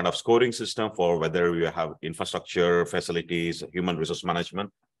different kind of scoring system for whether you have infrastructure, facilities, human resource management,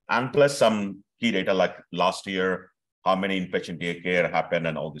 and plus some key data like last year, how many inpatient daycare happened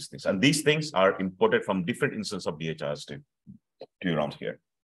and all these things. And these things are imported from different instances of DHIS2 to around here.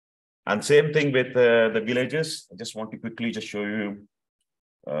 And same thing with the villages. I just want to quickly just show you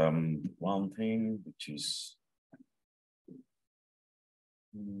one thing, which is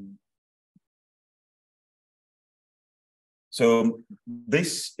so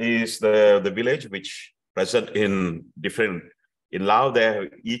this is the village which present in different, in Lao there,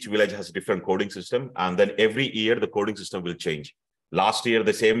 each village has a different coding system, and then every year the coding system will change. Last year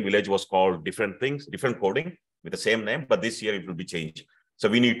the same village was called different things, different coding with the same name, but this year it will be changed. So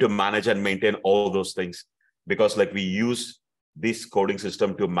we need to manage and maintain all those things because we use this coding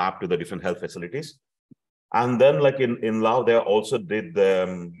system to map to the different health facilities. And then in Lao, they also did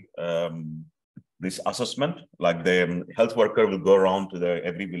the this assessment, the health worker will go around to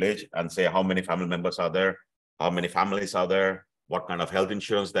every village and say how many family members are there, how many families are there, what kind of health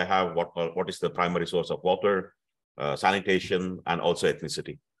insurance they have, what is the primary source of water, sanitation, and also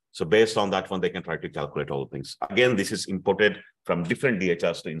ethnicity. So based on that one, they can try to calculate all the things. Again, this is imported from different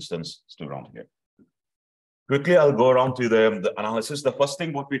DHIS2 instances to around here. Quickly, I'll go around to the analysis. The first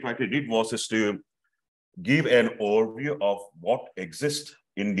thing what we tried to do is to give an overview of what exists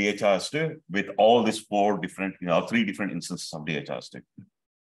in DHIS2 with all these 3 different instances of DHIS2.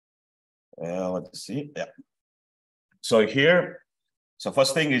 Let's see. Yeah. So here,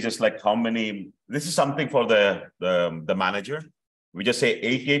 first thing is just how many. This is something for the manager. We just say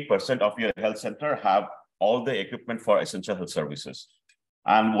 88% of your health center have all the equipment for essential health services,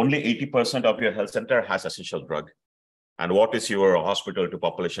 and only 80% of your health center has essential drug. And what is your hospital to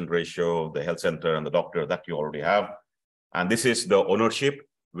population ratio, the health center and the doctor that you already have. And this is the ownership.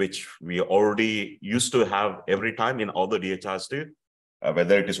 which we already used to have every time in all the DHIS2,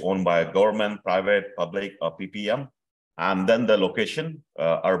 whether it is owned by government, private, public, or PPM, and then the location,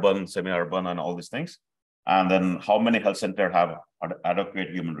 urban, semi-urban, and all these things, and then how many health centers have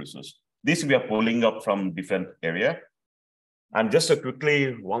adequate human resource. This we are pulling up from different area. And just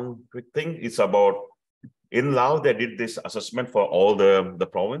one quick thing, it's about, in Laos, they did this assessment for all the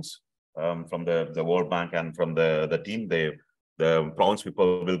province, from the World Bank and from the team. The province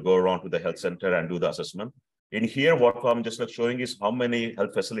people will go around to the health center and do the assessment. In here, what I'm just showing is how many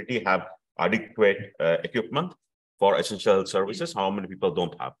health facilities have adequate equipment for essential health services, how many people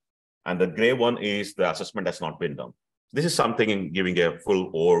don't have. And the gray one is the assessment has not been done. This is something in giving a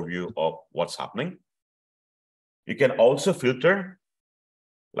full overview of what's happening. You can also filter,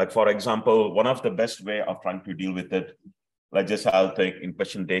 like for example, one of the best way of trying to deal with it, let's just I'll take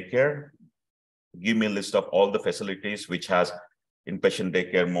inpatient daycare. Give me a list of all the facilities which has inpatient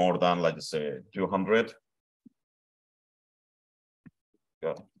daycare more than, let's say, 200.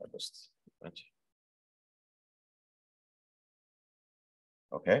 Yeah,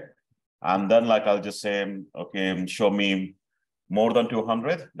 okay. And then like, I'll just say, okay, show me more than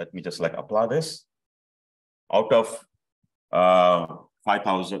 200. Let me just like apply this. Out of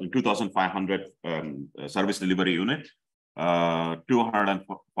 2,500 service delivery unit,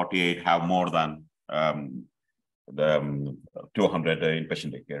 248 have more than the 200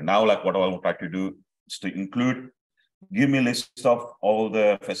 inpatient daycare. Now, like what I will try to do is to include, give me a list of all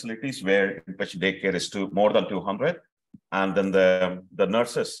the facilities where inpatient daycare is more than 200, and then the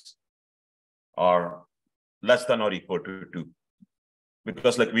nurses are less than or equal to 2.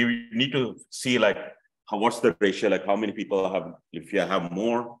 Because like we need to see like what's the ratio, like how many people have, if you have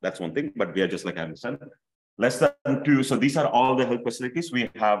more, that's one thing, but we are just like having less than 2. So these are all the health facilities. We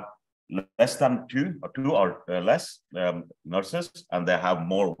have less than 2 or less nurses, and they have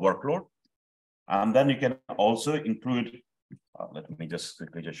more workload. And then you can also include, let me just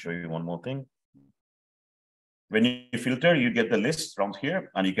quickly just show you one more thing. When you filter, you get the list from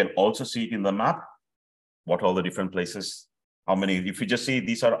here, and you can also see it in the map, what all the different places, how many, if you just see,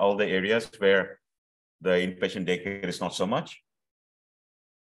 these are all the areas where the inpatient daycare is not so much.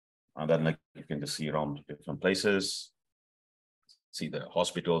 And then like you can just see around different places, see the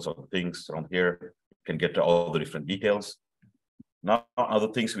hospitals or things around here, you can get to all the different details. Now, other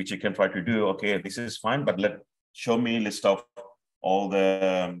things which you can try to do, okay, this is fine, but show me a list of all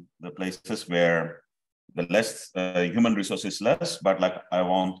the places where the less human resources less, but like I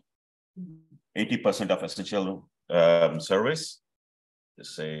want 80% of essential service,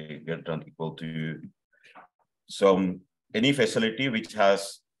 just say get done equal to. So any facility which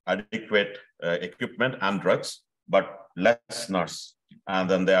has adequate equipment and drugs, but less nurse, and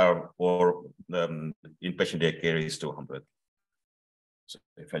then they are for the inpatient daycare is 200. So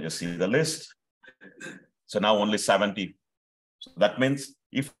if I just see the list, so now only 70. So that means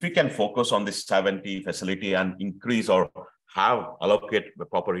if we can focus on this 70 facility and increase or allocate the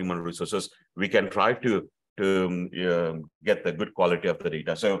proper human resources, we can try to get the good quality of the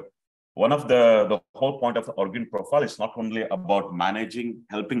data. So one of the whole point of the organ profile is not only about managing,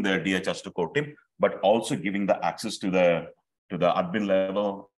 helping the DHIS2 core team, but also giving the access to the admin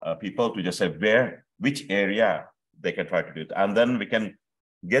level people to just say which area they can try to do it. And then we can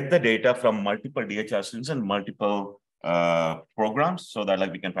get the data from multiple DHIS students and multiple programs, so that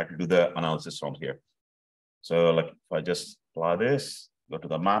like we can try to do the analysis from here. So like if I just apply this, go to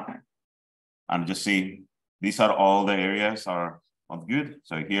the map, and just see these are all the areas are good.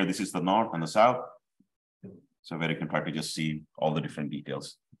 So here, this is the north and the south. So where you can try to just see all the different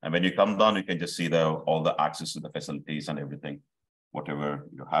details. And when you come down, you can just see all the access to the facilities and everything, whatever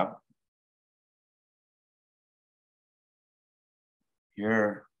you have.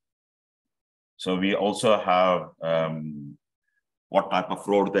 Here. So we also have what type of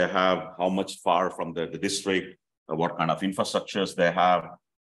road they have, how much far from the district, what kind of infrastructures they have,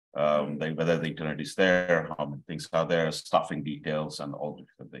 whether the internet is there, how many things are there, staffing details, and all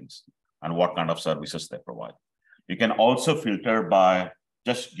different things, and what kind of services they provide. You can also filter by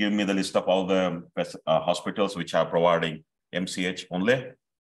just give me the list of all the hospitals which are providing MCH only.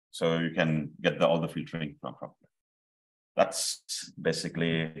 So you can get all the filtering from there. That's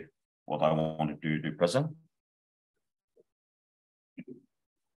basically what I wanted to do present.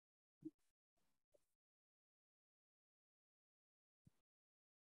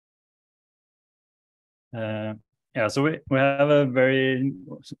 Yeah, so we have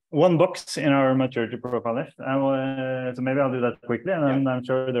one box in our maturity profile left, and so maybe I'll do that quickly, and I'm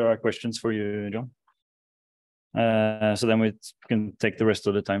sure there are questions for you, John. So then we can take the rest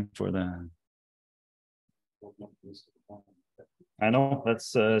of the time for the. I know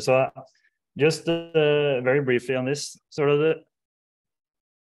that's so. Just very briefly on this, sort of the.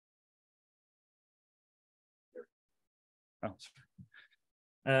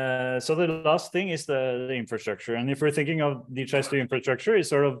 So the last thing is the infrastructure, and if we're thinking of DHIS2 infrastructure, it's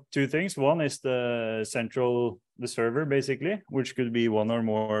sort of two things. One is the server basically, which could be one or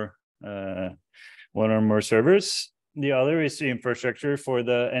more servers. The other is the infrastructure for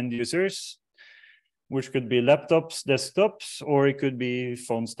the end users, which could be laptops, desktops, or it could be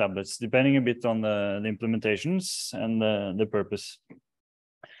phones, tablets, depending a bit on the implementations and the purpose.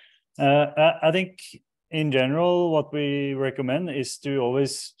 I think in general, what we recommend is to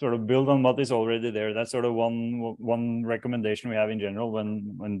always sort of build on what is already there. That's sort of one recommendation we have in general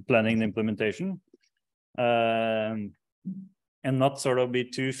when planning the implementation. And not sort of be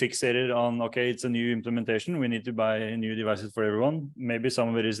too fixated on, okay, it's a new implementation, we need to buy new devices for everyone. Maybe some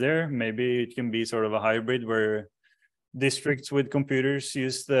of it is there. Maybe it can be sort of a hybrid where districts with computers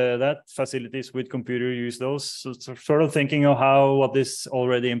use that, facilities with computer use those. So sort of thinking of how what is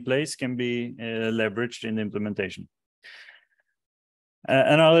already in place can be leveraged in the implementation.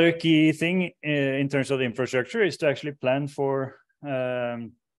 Another key thing in terms of the infrastructure is to actually plan for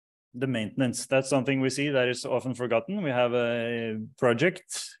the maintenance. That's something we see that is often forgotten. We have a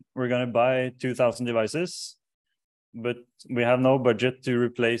project, we're going to buy 2,000 devices, but we have no budget to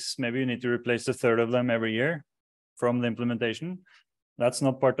replace. Maybe you need to replace a third of them every year from the implementation. That's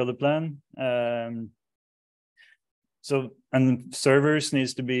not part of the plan. And servers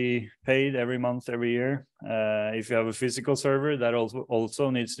needs to be paid every month, every year. If you have a physical server, that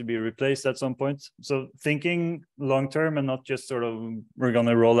also needs to be replaced at some point. So thinking long-term and not just sort of, we're going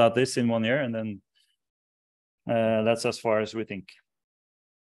to roll out this in 1 year and then that's as far as we think.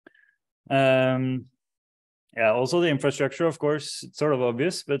 Yeah, also the infrastructure, of course, it's sort of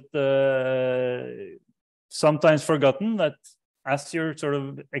obvious, but sometimes forgotten that as you're sort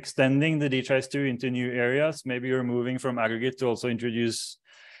of extending the DHIS2 into new areas, maybe you're moving from aggregate to also introduce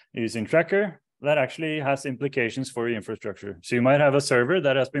using tracker. That actually has implications for your infrastructure. So you might have a server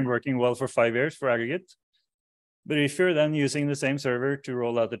that has been working well for 5 years for aggregate. But if you're then using the same server to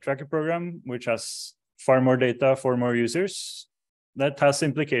roll out the tracker program, which has far more data for more users, that has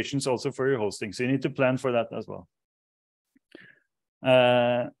implications also for your hosting. So you need to plan for that as well.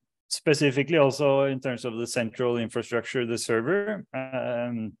 Specifically also in terms of the central infrastructure, the server,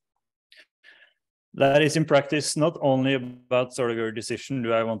 that is in practice not only about sort of your decision,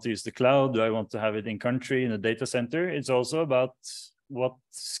 do I want to use the cloud, do I want to have it in country, in a data center? It's also about what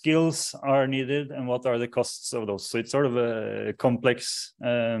skills are needed and what are the costs of those. So it's sort of a complex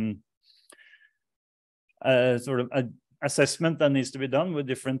sort of assessment that needs to be done with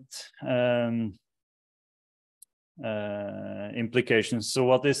different implications. So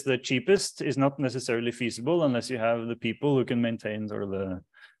what is the cheapest is not necessarily feasible unless you have the people who can maintain sort of the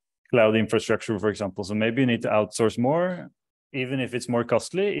cloud infrastructure, for example. So maybe you need to outsource more, even if it's more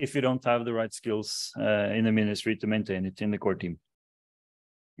costly, if you don't have the right skills in the ministry to maintain it in the core team.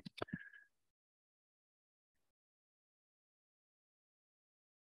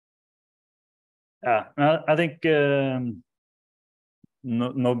 Yeah, I think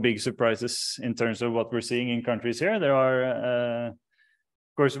no big surprises in terms of what we're seeing in countries here. There are, of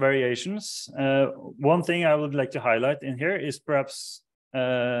course, variations. One thing I would like to highlight in here is perhaps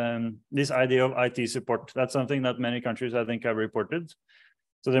this idea of IT support. That's something that many countries, I think, have reported.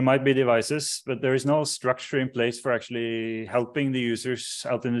 So there might be devices, but there is no structure in place for actually helping the users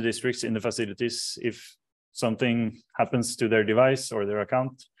out in the districts, in the facilities, if something happens to their device or their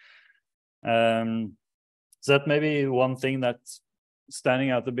account. So that may be one thing that's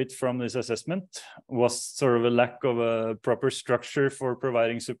standing out a bit from this assessment, was sort of a lack of a proper structure for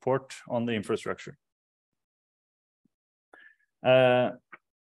providing support on the infrastructure. In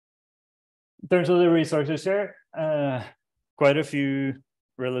terms of the resources here, quite a few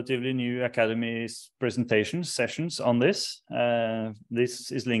relatively new academies sessions on this.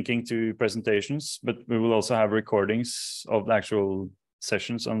 This is linking to presentations, but we will also have recordings of the actual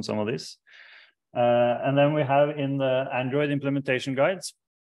sessions on some of this. And then we have in the Android implementation guides,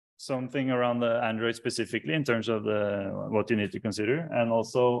 something around the Android specifically in terms of what you need to consider, and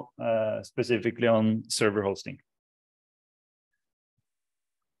also specifically on server hosting.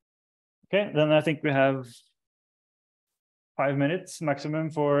 Okay, then I think we have 5 minutes maximum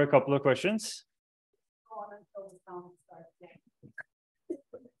for a couple of questions.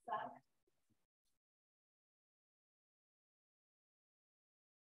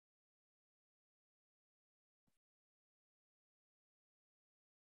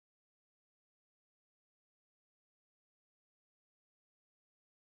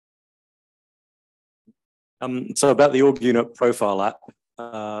 So about the org unit profile app,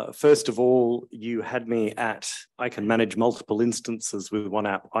 first of all, you had me at, I can manage multiple instances with one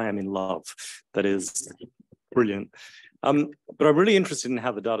app. I am in love. That is brilliant. But I'm really interested in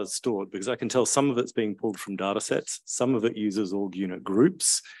how the data is stored, because I can tell some of it's being pulled from data sets, some of it uses org unit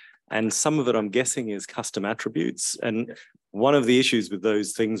groups, and some of it I'm guessing is custom attributes. And one of the issues with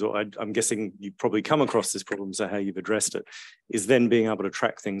those things, or I'm guessing you've probably come across this problem, so how you've addressed it, is then being able to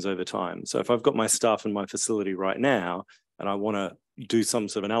track things over time. So if I've got my staff in my facility right now, and I want to do some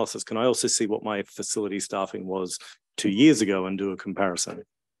sort of analysis, can I also see what my facility staffing was 2 years ago and do a comparison?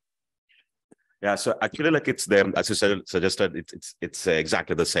 Yeah, so actually, like it's there, as you said, suggested, it's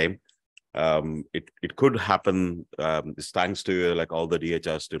exactly the same. It could happen. It's thanks to like all the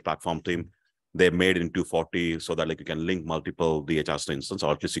DHIS2 platform team. They made in 240 so that like you can link multiple DHIS2 instances,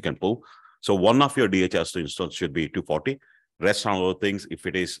 or at least you can pull. So one of your DHIS2 instances should be 240. Rest on other things, if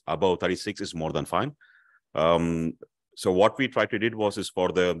it is above 36, is more than fine. So what we tried to do is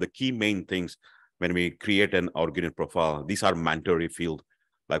for the key main things when we create an org unit profile, these are mandatory field.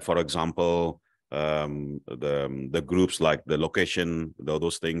 Like for example, the groups like the location,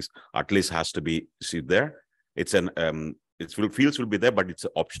 those things at least has to be there. It's an fields will be there, but it's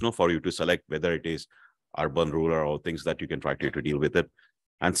optional for you to select whether it is urban, rural, or things that you can try to deal with it.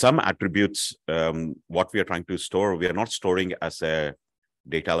 And some attributes, what we are trying to store, we are not storing as a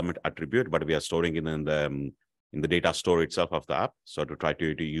data element attribute, but we are storing in the data store itself of the app. So to try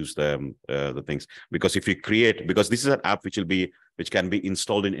to use the things, because if you create, because this is an app which can be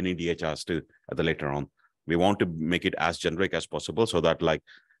installed in any DHIS2 at the later on. We want to make it as generic as possible so that like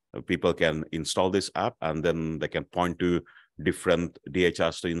people can install this app and then they can point to different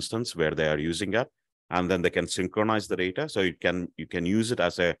DHIS2 instance where they are using it, and then they can synchronize the data. So you can use it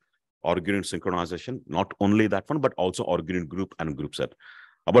as a org unit synchronization, not only that one, but also org unit group and group set.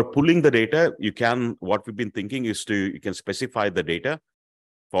 About pulling the data, what we've been thinking is you can specify the data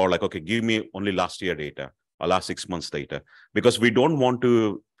for like, okay, give me only last year data or last 6 months data, because we want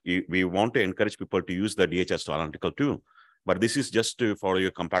to encourage people to use the DHIS2 analytical tool. But this is just for your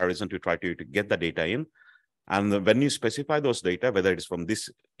comparison to try to get the data in. And when you specify those data, whether it's from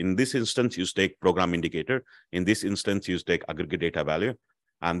in this instance, you take program indicator, in this instance, you take aggregate data value,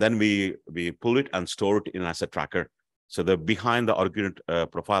 and then we pull it and store it in as a tracker. So behind the org unit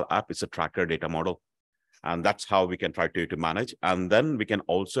profile app is a tracker data model. And that's how we can try to manage. And then we can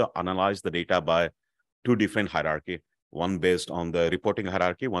also analyze the data by 2 different hierarchy, one based on the reporting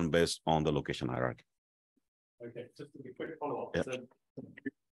hierarchy, one based on the location hierarchy. Okay, just a quick follow-up. Yeah.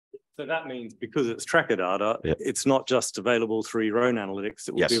 So that means because it's tracker data, it's not just available through your own analytics,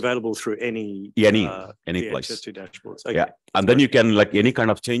 it will be available through any place. DHIS2 dashboards. Okay. Yeah, and then you can, like any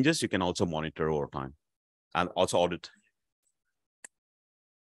kind of changes, you can also monitor over time and also audit.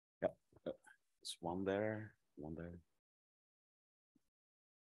 Yeah, there's one there, one there.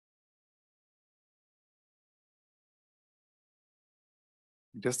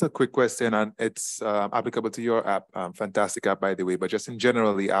 Just a quick question, and it's applicable to your app. Fantastic app, by the way, but just in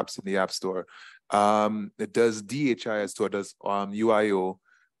general, the apps in the App Store. Does DHIS2 or does UIO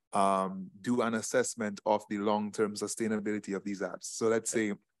do an assessment of the long-term sustainability of these apps? So let's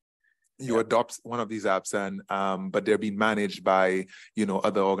say you adopt one of these apps, and but they're being managed by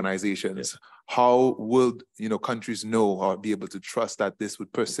other organizations. How would countries know or be able to trust that this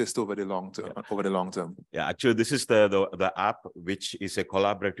would persist over the long term? Yeah, actually, this is the app which is a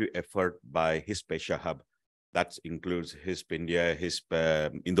collaborative effort by HISP Asia Hub. That includes HISP India,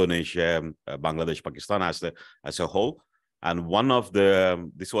 HISP Indonesia, Bangladesh, Pakistan as a whole. And one of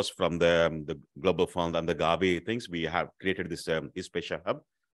this was from the Global Fund and the Gavi things. We have created this HISP Asia Hub.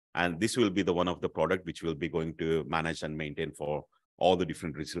 And this will be one of the product which will be going to manage and maintain for all the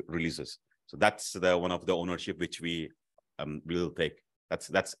different releases. So that's one of the ownership which we will take.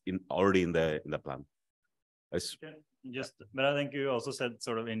 That's already in the plan. But I think you also said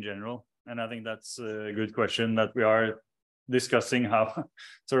sort of in general, and I think that's a good question that we are discussing how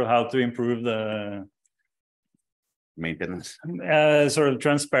to improve the maintenance, sort of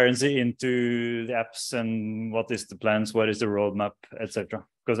transparency into the apps, and what is the plans, what is the roadmap, etc.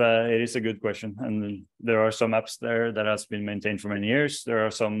 Because it is a good question, and there are some apps there that has been maintained for many years. There are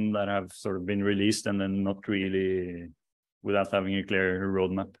some that have sort of been released and then not really without having a clear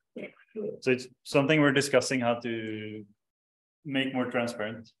roadmap. So it's something we're discussing how to make more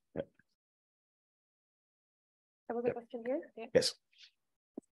transparent. I have a question here. Yeah. Yes.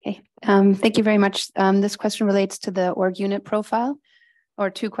 Okay, thank you very much. This question relates to the org unit profile, or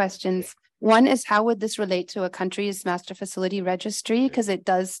 2 questions. One is, how would this relate to a country's master facility registry? Because it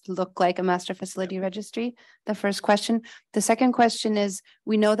does look like a master facility registry, the first question. The second question is,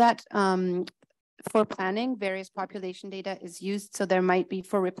 we know that for planning, various population data is used. So there might be,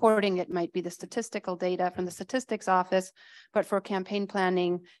 for reporting, it might be the statistical data from the statistics office, but for campaign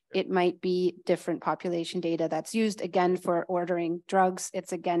planning, it might be different population data that's used. Again, for ordering drugs,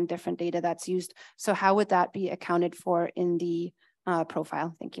 it's again different data that's used. So how would that be accounted for in the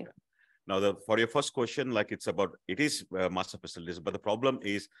profile? Thank you. Now, for your first question, like it is master facilities, but the problem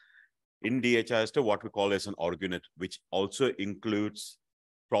is in DHIS2, what we call as an org unit, which also includes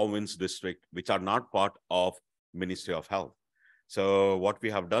province, district, which are not part of Ministry of Health. So what we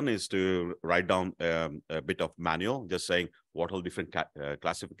have done is to write down a bit of manual, just saying what all different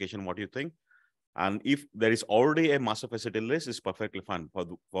classification, what do you think? And if there is already a master facility list, it's perfectly fine.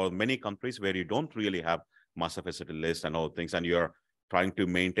 For many countries where you don't really have master facility list and all things, and you're trying to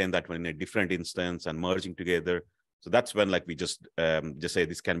maintain that one in a different instance and merging together. So that's when like we just say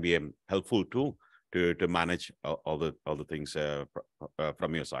this can be a helpful tool to manage all the things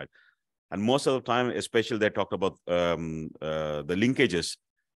from your side. And most of the time, especially they talk about the linkages.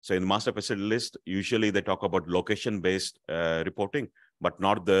 So in the master facility list, usually they talk about location-based reporting, but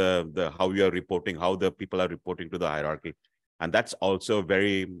not the how you are reporting, how the people are reporting to the hierarchy. And that's also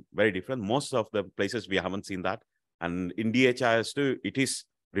very, very different. Most of the places we haven't seen that. And in DHIS2, it is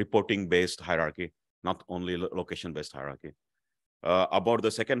reporting-based hierarchy, not only location-based hierarchy. About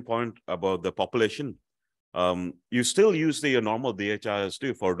the second point about the population, you still use your normal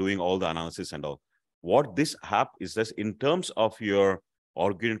DHIS2 for doing all the analysis and all. What this app is this in terms of your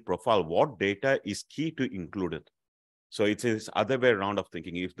org unit profile, what data is key to include it. So it's this other way around of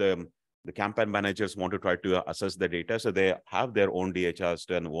thinking. If the campaign managers want to try to assess the data, so they have their own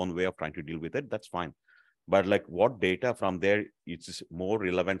DHIS2 and one way of trying to deal with it, that's fine. But like what data from there, it's more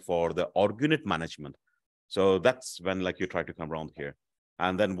relevant for the org unit management. So that's when like you try to come around here.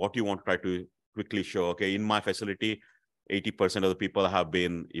 And then what you want to try to quickly show, okay, in my facility, 80% of the people have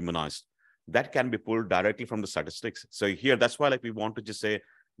been immunized. That can be pulled directly from the statistics. So here, that's why like we want to just say,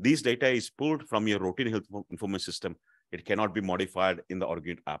 these data is pulled from your routine health information system. It cannot be modified in the org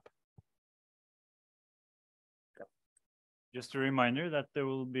unit app. Just a reminder that there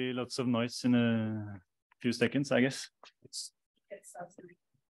will be lots of noise in a few seconds, I guess.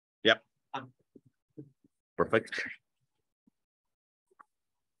 Yep. Perfect.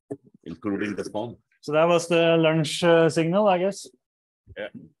 Including the phone. So that was the lunch signal, I guess. Yeah.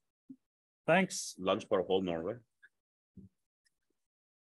 Thanks. Lunch for whole Norway.